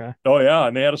 crazy. Okay. oh yeah,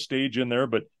 and they had a stage in there,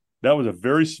 but that was a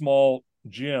very small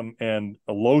gym and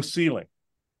a low ceiling.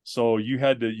 So you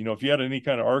had to, if you had any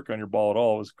kind of arc on your ball at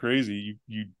all, it was crazy.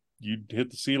 You'd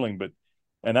hit the ceiling,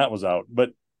 and that was out.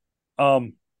 But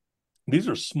um, these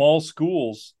are small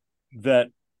schools that,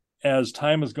 as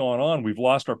time has gone on, we've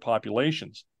lost our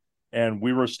populations, and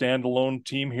we were a standalone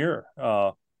team here,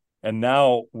 and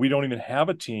now we don't even have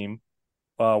a team.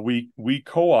 We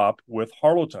co-op with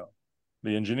Harlowtown,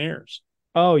 the engineers.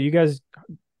 Oh, you guys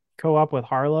co-op with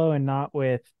Harlow and not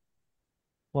with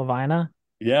Lavina?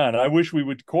 Yeah, and I wish we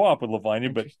would co-op with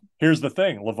Lavinia, but Interesting. here's the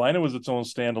thing: Lavinia was its own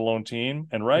standalone team,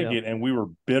 and Yeah. Rygate, and we were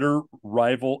bitter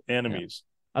rival Yeah. enemies.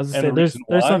 I was gonna And say the reason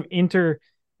why,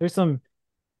 there's some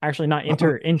actually not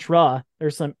intra,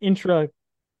 there's some intra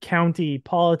county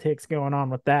politics going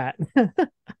on with that.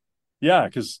 yeah,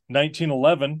 because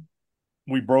 1911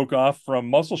 we broke off from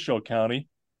Muscle Shoals County,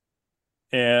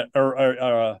 and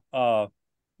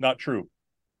not true.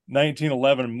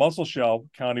 1911 Muscle Shoals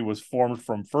County was formed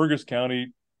from Fergus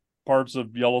County, parts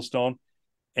of Yellowstone,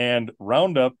 and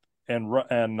Roundup and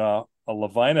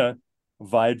Lavina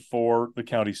vied for the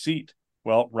county seat.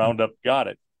 Well, Roundup got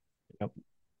it, Yep.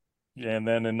 and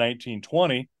then in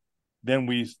 1920, then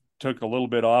we took a little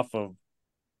bit off of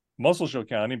Muscle Shoals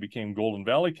County, became Golden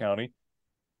Valley County.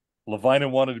 Lavina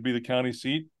wanted to be the county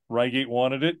seat. Rygate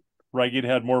wanted it. Rygate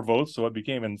had more votes, so it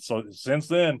became. And so since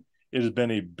then, it has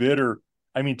been a bitter.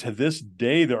 I mean, to this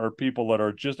day, there are people that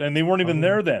are just, and they weren't Oh even yeah.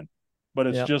 there then, but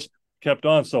it's Yep. just kept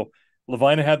on. So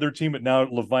Lavina had their team, but now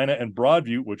Lavina and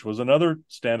Broadview, which was another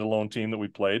standalone team that we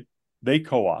played, they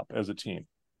co-op as a team.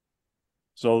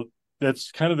 So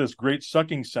that's kind of this great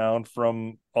sucking sound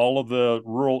from all of the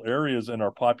rural areas and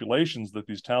our populations, that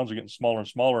these towns are getting smaller and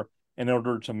smaller in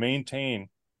order to maintain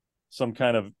some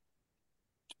kind of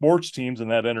sports teams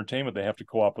and that entertainment, they have to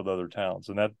co-op with other towns,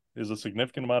 and that is a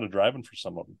significant amount of driving for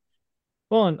some of them.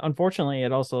 Well, and unfortunately,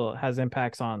 it also has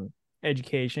impacts on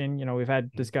education. We've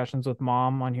had discussions with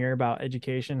mom on here about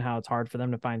education, how it's hard for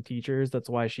them to find teachers. That's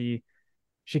why she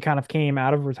kind of came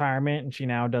out of retirement and she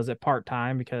now does it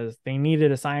part-time because they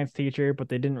needed a science teacher, but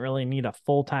they didn't really need a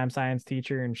full-time science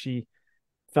teacher. And she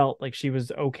felt like she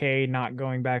was okay not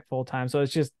going back full-time. So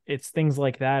it's things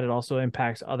like that. It also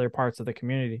impacts other parts of the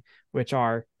community, which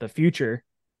are the future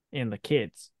in the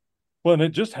kids. Well, and it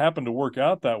just happened to work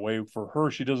out that way for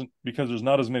her. She doesn't, because there's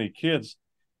not as many kids,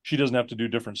 she doesn't have to do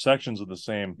different sections of the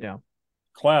same Yeah.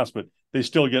 class, but they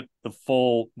still get the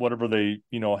full whatever they,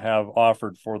 have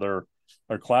offered for their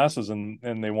classes, and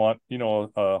they want,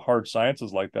 hard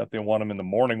sciences like that. They want them in the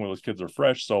morning when those kids are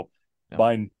fresh. So Yeah.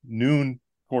 by noon,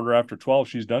 quarter after 12,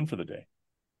 she's done for the day.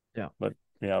 Yeah. But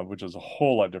yeah, which is a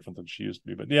whole lot different than she used to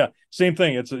be. But yeah, same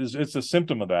thing. It's a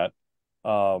symptom of that.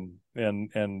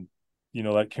 And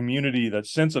that community, that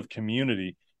sense of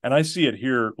community. And I see it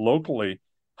here locally,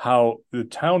 how the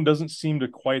town doesn't seem to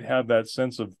quite have that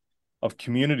sense of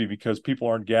community because people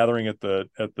aren't gathering at the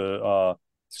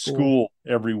School. school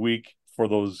every week for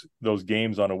those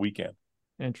games on a weekend.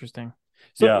 Interesting.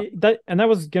 So Yeah. that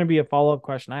was going to be a follow-up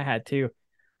question I had too.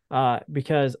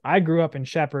 Because I grew up in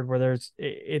Shepherd where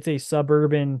it's a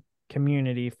suburban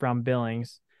community from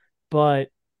Billings, but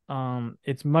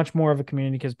it's much more of a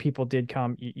community because people did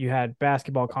come. You had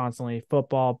basketball constantly,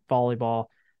 football, volleyball.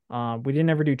 We didn't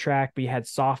ever do track, but you had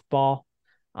softball.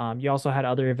 You also had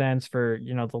other events for,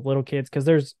 the little kids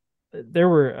because there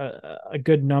were a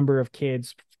good number of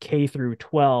kids K through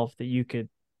 12 that you could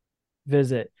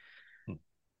visit.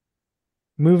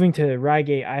 Moving to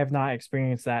Rygate, I have not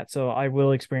experienced that, so I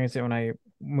will experience it when I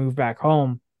move back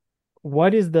home.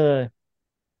 What is the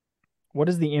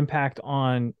impact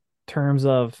on terms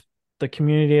of the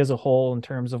community as a whole in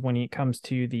terms of when it comes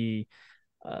to the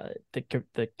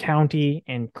county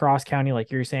and cross county, like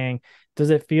you're saying?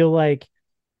 Does it feel like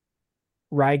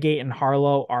Rygate and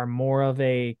Harlow are more of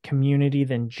a community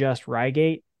than just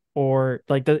Rygate? Or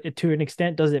like to an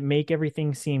extent, does it make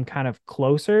everything seem kind of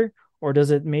closer? Or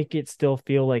does it make it still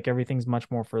feel like everything's much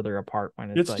more further apart when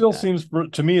It it's like still that? seems,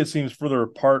 to me, it seems further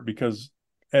apart because,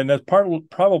 and that's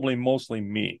probably mostly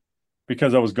me,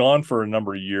 because I was gone for a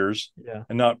number of years Yeah.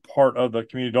 and not part of the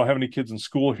community. Don't have any kids in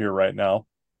school here right now,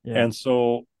 Yeah. and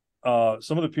so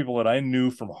some of the people that I knew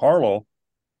from Harlow,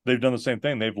 they've done the same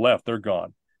thing. They've left. They're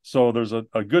gone. So there's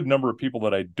a good number of people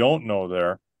that I don't know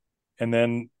there, and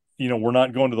then we're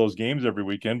not going to those games every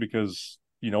weekend because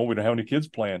we don't have any kids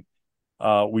playing.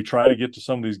 We try to get to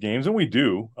some of these games, and we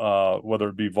do, whether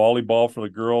it be volleyball for the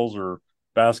girls or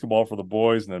basketball for the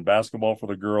boys, and then basketball for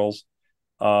the girls,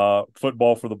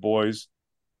 football for the boys,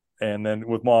 and then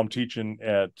with mom teaching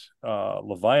at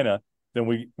Lavina, then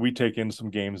we take in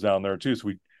some games down there too.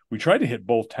 So we try to hit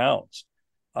both towns.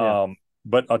 Yeah.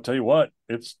 But I'll tell you what,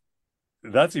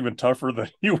 that's even tougher than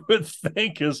you would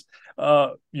think. Is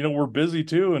we're busy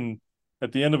too, and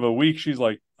at the end of a week, she's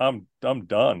like, I'm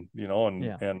done, and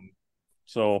Yeah.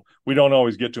 so we don't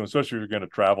always get to them, especially if you're going to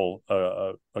travel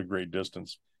a great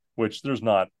distance, which there's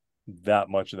not that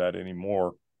much of that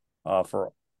anymore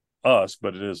for us,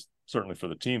 but it is certainly for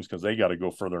the teams because they got to go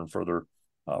further and further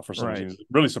for some Right. teams. It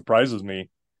really surprises me,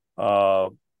 uh,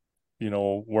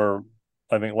 where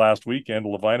I think last weekend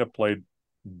Lavina played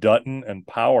Dutton and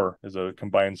Power as a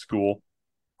combined school.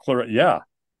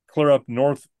 Clear up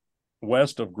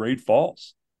northwest of Great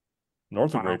Falls,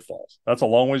 north of Wow. Great Falls. That's a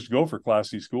long ways to go for Class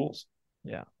C schools.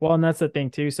 Yeah. Well, and that's the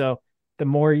thing too. So the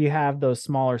more you have those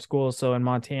smaller schools, so in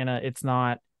Montana, it's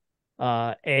not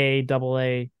A, double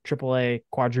A, triple A,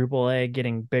 quadruple A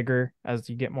getting bigger as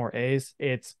you get more A's.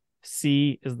 It's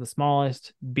C is the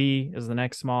smallest, B is the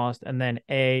next smallest, and then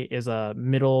A is a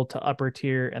middle to upper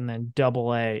tier, and then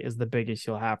double A is the biggest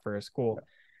you'll have for a school.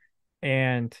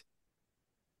 And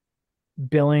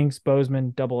Billings,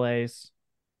 Bozeman, double A's,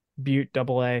 Butte,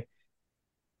 double A,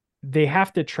 they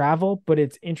have to travel, but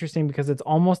it's interesting because it's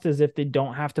almost as if they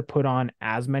don't have to put on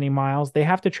as many miles. They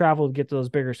have to travel to get to those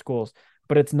bigger schools,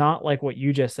 but it's not like what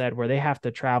you just said, where they have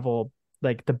to travel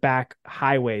like the back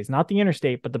highways, not the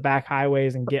interstate, but the back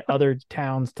highways and get other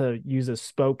towns to use as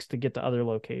spokes to get to other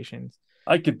locations.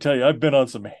 I can tell you, I've been on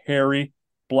some hairy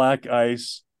black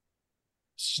ice,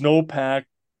 snowpack,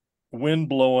 wind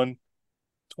blowing,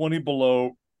 20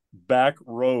 below back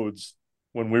roads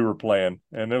when we were playing.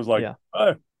 And it was like, Yeah.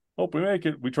 I hope we make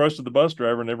it. We trusted the bus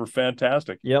driver and they were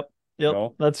fantastic. Yep.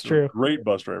 Yep. That's They were true. great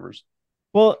bus drivers.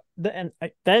 Well,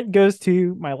 that goes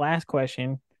to my last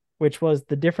question, which was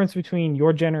the difference between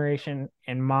your generation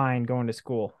and mine going to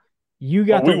school. You Oh,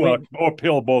 got to we walk wait.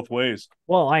 uphill both ways.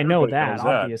 Well, I know Everybody that, knows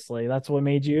that. obviously. That's what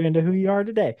made you into who you are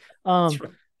today. That's Um,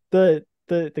 right.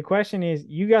 the question is,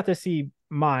 you got to see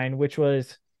mine, which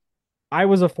was I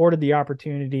was afforded the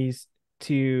opportunities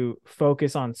to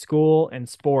focus on school and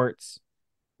sports,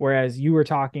 whereas you were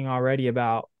talking already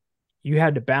about you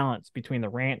had to balance between the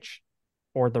ranch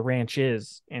or the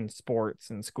ranches and sports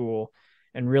and school.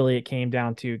 And really it came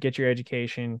down to get your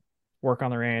education, work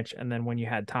on the ranch, and then when you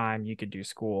had time, you could do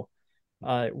school.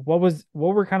 What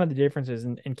were kind of the differences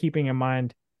in keeping in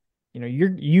mind,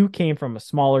 you came from a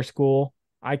smaller school.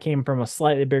 I came from a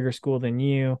slightly bigger school than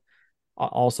you.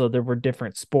 Also, there were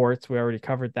different sports. We already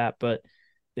covered that, but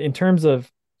in terms of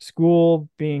school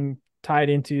being tied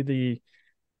into the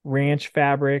ranch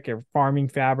fabric or farming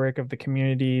fabric of the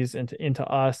communities into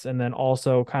us, and then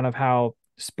also kind of how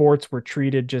sports were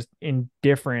treated just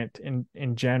indifferent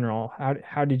in general.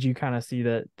 How did you kind of see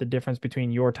the difference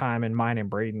between your time and mine and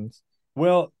Braden's?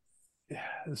 Well,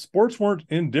 sports weren't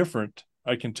indifferent.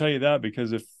 I can tell you that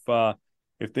because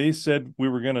if they said we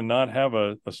were going to not have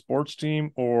a sports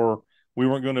team or we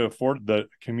weren't going to afford, the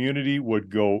community would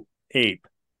go ape.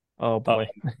 Oh Uh, boy.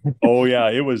 oh yeah,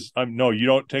 it was. No, you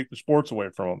don't take the sports away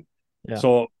from them. Yeah.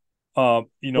 So,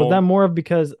 Was that more of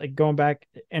because, like, going back,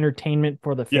 entertainment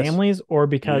for the yes, families, or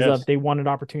because of yes, they wanted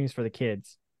opportunities for the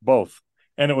kids? both.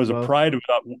 And it was a Both. pride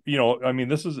about, I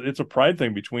mean, it's a pride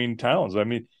thing between towns. I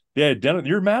mean, the identity,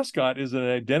 your mascot is an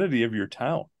identity of your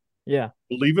town, Yeah.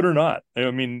 believe it or not. I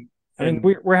mean, I mean, and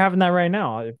we're having that right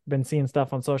now. I've been seeing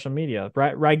stuff on social media.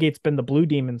 Rygate's been the Blue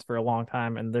Demons for a long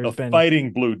time, and the there's been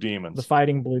fighting blue the demons.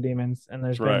 Fighting Blue Demons, and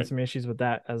there's That's been right. some issues with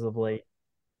that as of late.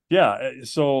 Yeah.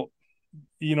 So,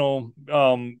 you know,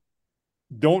 um,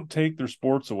 don't take their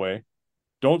sports away.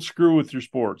 Don't screw with your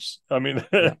sports. I mean,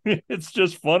 Yeah. it's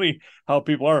just funny how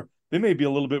people are. They may be a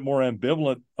little bit more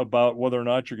ambivalent about whether or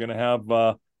not you're going to have,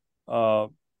 uh, a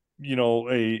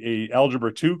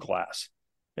algebra two class,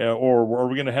 or are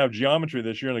we going to have geometry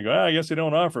this year? And they go, I guess they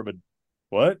don't offer, but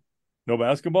what? No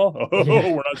basketball? Yeah.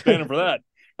 Oh, we're not standing for that.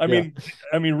 I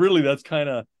Yeah. mean, really, that's kind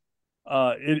of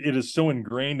it is so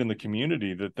ingrained in the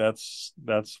community that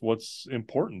that's what's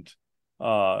important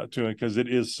to it because it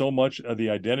is so much of the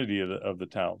identity of the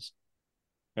towns,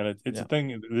 and it's a Yeah.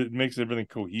 thing that makes everything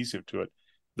cohesive to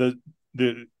it.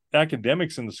 The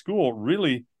academics in the school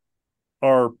really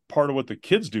are part of what the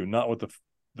kids do, not what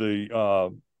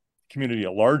the community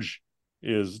at large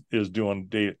is doing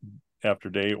day after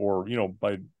day, or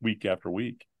by week after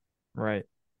week. Right.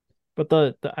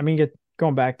 But I mean,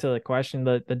 going back to the question,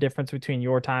 the difference between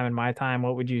your time and my time,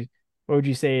 what would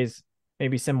you say is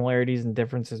maybe similarities and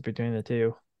differences between the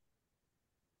two?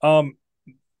 Um,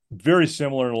 Very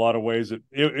similar in a lot of ways.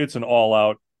 It's an all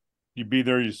out. You be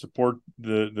there, you support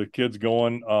the kids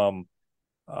going.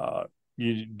 Uh,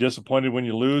 you disappointed when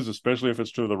you lose, especially if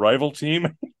it's to the rival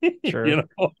team. Sure.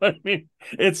 I mean,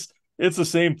 it's the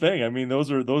same thing. I mean, those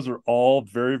are all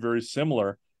very very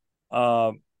similar.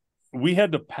 Um, we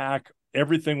had to pack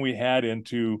everything we had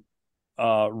into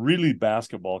really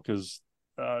basketball because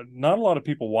not a lot of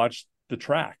people watched the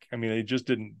track. I mean, they just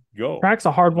didn't go. Track's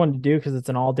a hard one to do because it's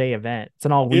an all day event. It's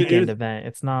an all It weekend is event.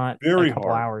 It's not a very couple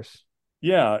hard. hours.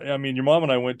 Yeah, I mean, your mom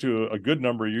and I went to a good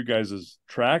number of you guys'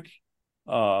 track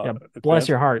Yeah, bless events.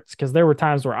 your hearts, because there were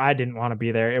times where I didn't want to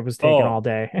be there. It was taking Oh, all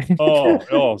day.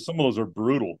 some of those are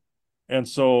brutal. And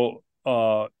so,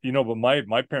 but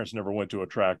my parents never went to a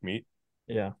track meet.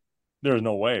 Yeah, There's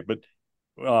no way. But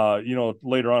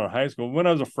later on in high school, when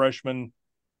I was a freshman,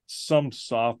 some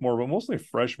sophomore, but mostly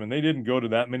freshman, they didn't go to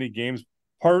that many games.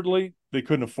 Partly they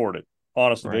couldn't afford it.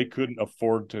 Honestly, they right. couldn't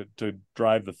afford to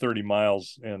drive the 30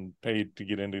 miles and pay to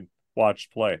get in to watch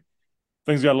play.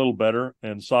 Things got a little better,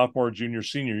 and sophomore, junior,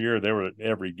 senior year, they were at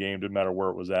every game, didn't matter where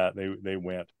it was at. They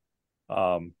went.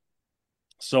 Um,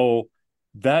 so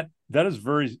that is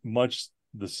very much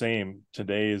the same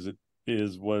today as it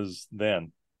is was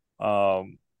then.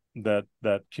 That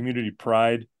community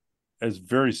pride is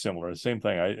very similar. The same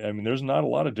thing. I mean, there's not a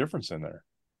lot of difference in there.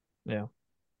 Yeah.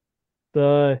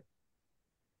 The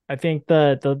I think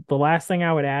the last thing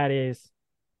I would add is,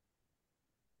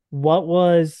 what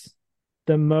was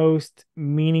the most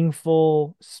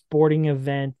meaningful sporting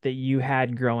event that you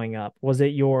had growing up? Was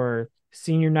it your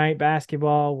senior night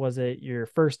basketball? Was it your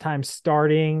first time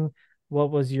starting?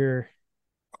 What was your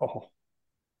Oh,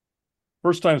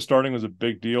 first time starting was a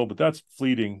big deal, but that's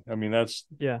fleeting. I mean,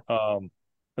 yeah,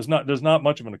 there's not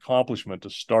much of an accomplishment to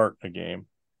start a game.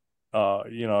 I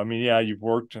mean, yeah, you've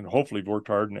worked and hopefully you've worked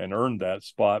hard and earned that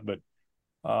spot, but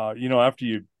after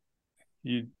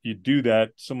you do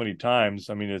that so many times,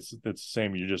 I mean, it's the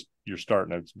same. You're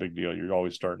starting. It's a big deal. You're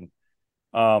always starting.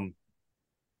 Um,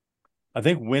 I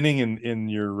think winning in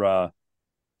your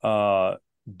uh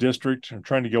district and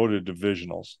trying to go to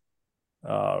divisionals,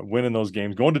 winning those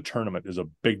games, going to tournament is a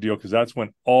big deal because that's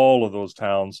when all of those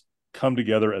towns come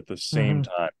together at the same Hmm.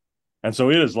 time. And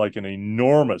so it is like an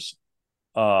enormous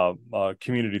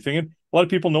community thing. And a lot of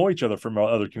people know each other from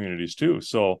other communities too.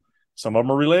 So some of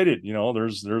them are related.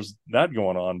 There's that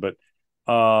going on. But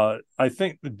I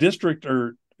think the district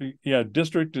or yeah,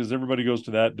 district is everybody goes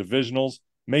to that. Divisionals,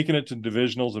 making it to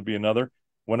divisionals would be another.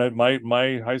 When I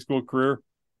my high school career,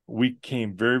 we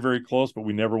came very very close, but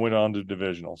we never went on to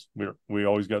divisionals. We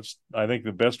always got. I think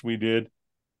the best we did.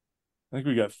 I think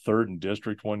we got third in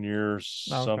district one year, Oh,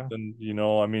 okay. something,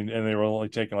 I mean, and they were only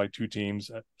taking like two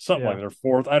teams, something like Yeah. that, or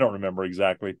fourth. I don't remember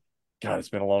exactly. God, it's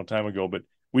been a long time ago, but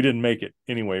we didn't make it.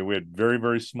 Anyway, we had very,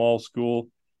 very small school.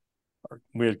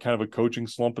 We had kind of a coaching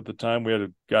slump at the time. We had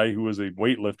a guy who was a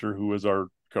weightlifter who was our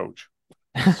coach.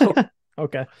 So,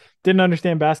 Okay. Didn't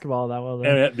understand basketball that well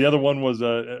then. and the other one was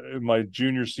my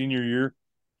junior, senior year.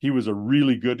 He was a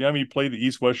really good, I mean, he played the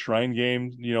East West Shrine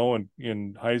game,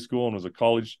 in high school and was a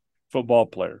college football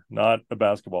player, not a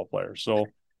basketball player. So,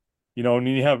 when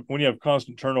you have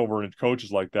constant turnover and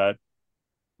coaches like that,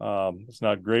 it's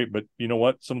not great. But you know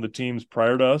what? Some of the teams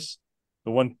prior to us,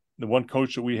 the one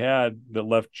coach that we had that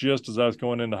left just as I was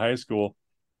going into high school,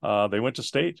 they went to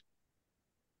state.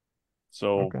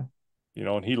 So, Okay.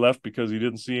 and he left because he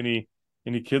didn't see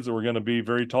any kids that were going to be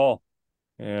very tall,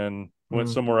 and went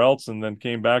Mm, somewhere else, and then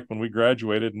came back when we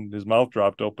graduated, and his mouth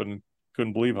dropped open and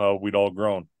couldn't believe how we'd all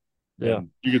grown. yeah. And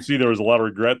you could see there was a lot of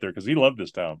regret there because he loved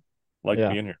his town, liked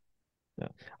Yeah. being here. Yeah.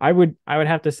 I would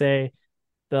have to say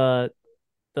the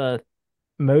the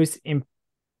most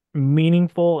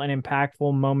meaningful and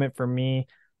impactful moment for me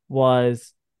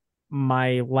was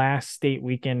my last state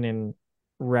weekend in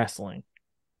wrestling,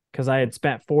 because I had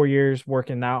spent 4 years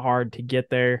working that hard to get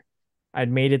there. I'd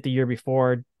made it the year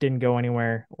before, didn't go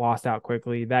anywhere, lost out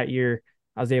quickly. That year,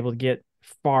 I was able to get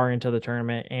far into the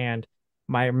tournament, and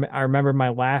I remember my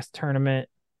last tournament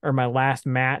or my last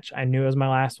match. I knew it was my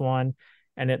last one,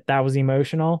 and that was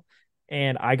emotional,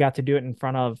 and I got to do it in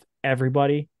front of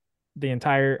everybody,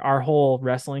 our whole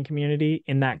wrestling community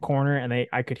in that corner, and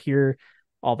I could hear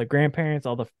all the grandparents,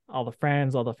 all the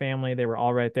friends, all the family. They were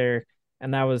all right there,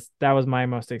 and that was my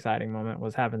most exciting moment,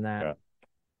 was having that.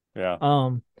 Yeah, yeah.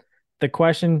 Um,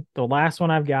 the last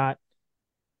one I've got,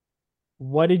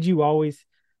 what did you always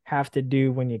have to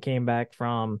do when you came back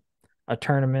from a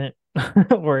tournament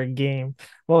or a game?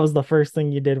 What was the first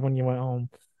thing you did when you went home?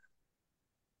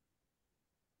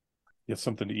 Get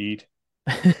something to eat.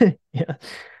 Yeah.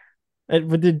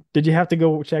 But did you have to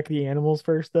go check the animals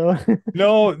first though?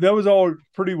 No, that was all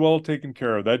pretty well taken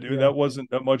care of. That Yeah. that wasn't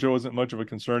that much. It wasn't much of a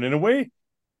concern. In a way,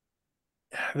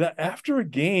 that after a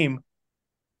game,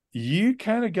 you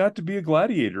kind of got to be a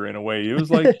gladiator in a way. It was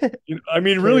like, I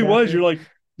mean, it really Straight was. after. You're like,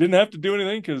 didn't have to do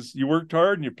anything because you worked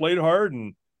hard and you played hard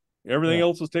and everything Yeah.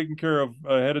 else was taken care of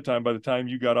ahead of time by the time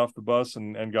you got off the bus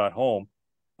and got home.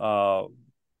 Uh,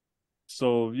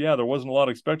 so yeah, there wasn't a lot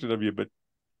expected of you, but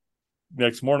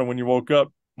next morning when you woke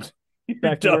up, you're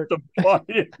Back to done work. the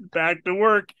body back to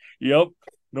work. Yep.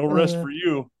 No rest Uh, for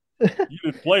you. You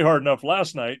didn't play hard enough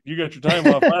last night. You got your time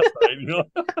off last night.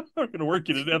 I'm going to work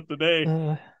you to death today.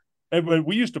 uh, And when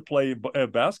we used to play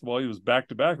basketball, it was back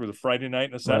to back with a Friday night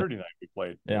and a right. Saturday night. We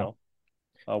played, Yeah.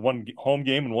 one home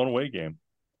game and one away game.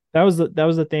 That was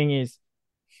the thing is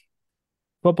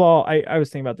football. I was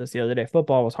thinking about this the other day.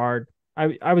 Football was hard.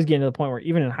 I was getting to the point where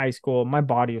even in high school, my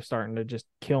body was starting to just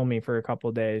kill me for a couple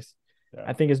of days. I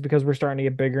Yeah, think it's because we're starting to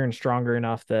get bigger and stronger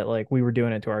enough that like we were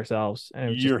doing it to ourselves, and it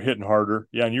was just you're hitting harder.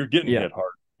 Yeah, and you're getting yeah, hit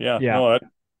hard. Yeah, yeah.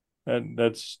 no,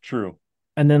 that's true.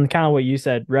 And then kind of what you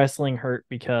said, wrestling hurt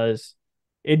because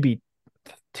it'd be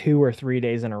 2 or 3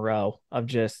 days in a row of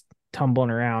just tumbling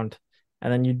around,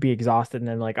 and then you'd be exhausted, and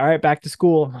then like, all right, back to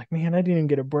school. I'm like, man, I didn't even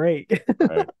get a break.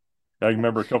 Right. I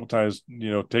remember a couple times,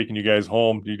 taking you guys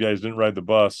home. You guys didn't ride the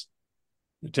bus,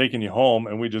 taking you home,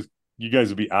 and you guys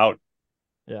would be out.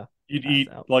 Yeah, You'd pass eat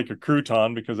out. like a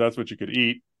crouton because that's what you could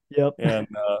eat, Yep, and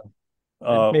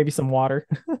and uh, maybe some water.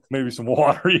 maybe some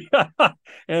water. Yeah.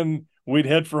 And we'd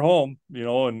head for home,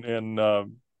 and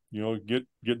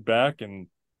get back and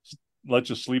let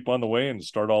you sleep on the way and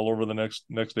start all over the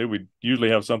next day. We'd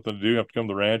usually have something to do, have to come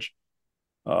to the ranch,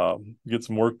 get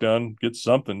some work done, get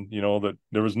something, that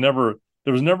there was never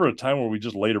a time where we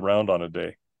just laid around on a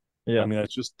day. I Yeah. mean, that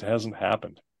just hasn't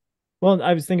happened. Well,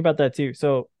 I was thinking about that too.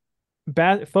 So,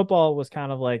 football was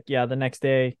kind of like, yeah, the next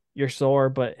day you're sore,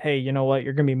 but hey, you know what?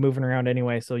 You're gonna be moving around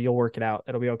anyway, so you'll work it out.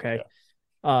 It'll be okay.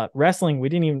 Yeah. Wrestling, we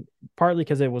didn't even, partly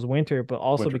because it was winter, but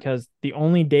also Winter. because the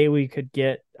only day we could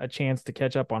get a chance to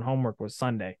catch up on homework was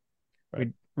Sunday. Right.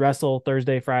 We'd wrestle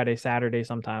Thursday, Friday, Saturday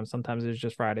sometimes. Sometimes it was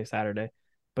just Friday, Saturday.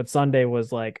 But Sunday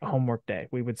was like homework day.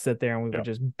 We would sit there and we would Yeah.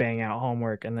 just bang out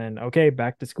homework and then, okay,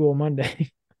 back to school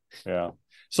Monday. Yeah.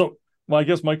 So, well, I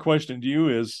guess my question to you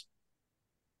is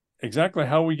exactly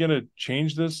how are we going to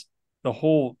change this? The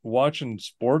whole watching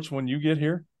sports when you get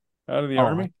here out of the Oh,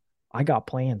 Army? I got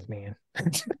plans, man.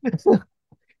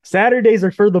 Saturdays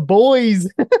are for the boys.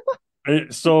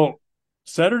 So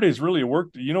Saturday's really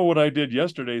worked. You know what I did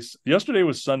yesterday? Yesterday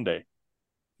was Sunday.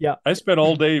 Yeah. I spent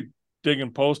all day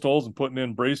digging post holes and putting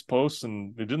in brace posts,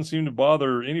 and it didn't seem to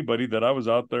bother anybody that I was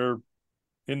out there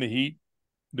in the heat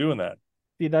doing that.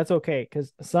 See, that's okay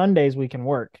because Sundays we can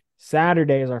work.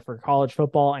 Saturdays are for college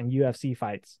football and UFC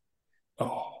fights.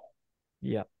 Oh,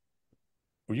 Yep.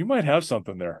 well, you might have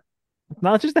something there. It's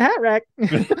not just a hat rack.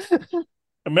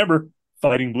 Remember,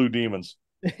 fighting blue demons.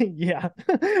 Yeah.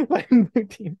 Fighting blue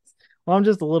teams. Well, I'm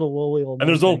just a little woolly old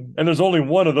And Mustang. there's only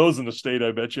one of those in the state,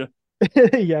 I bet you.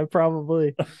 Yeah,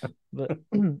 probably. But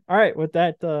all right, with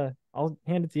that, I'll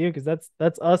hand it to you because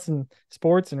that's us and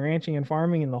sports and ranching and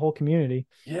farming and the whole community.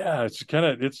 Yeah, it's kind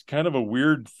of a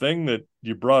weird thing that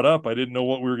you brought up. I didn't know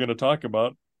what we were going to talk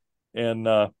about, and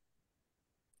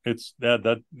it's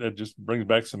that just brings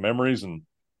back some memories. And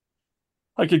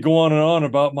I could go on and on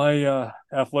about my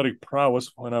athletic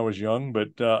prowess when I was young,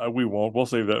 but we won't. We'll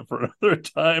save that for another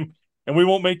time, and we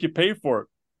won't make you pay for it,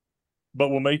 but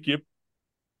we'll make you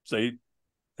say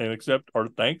and accept our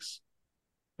thanks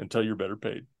until you're better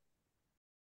paid.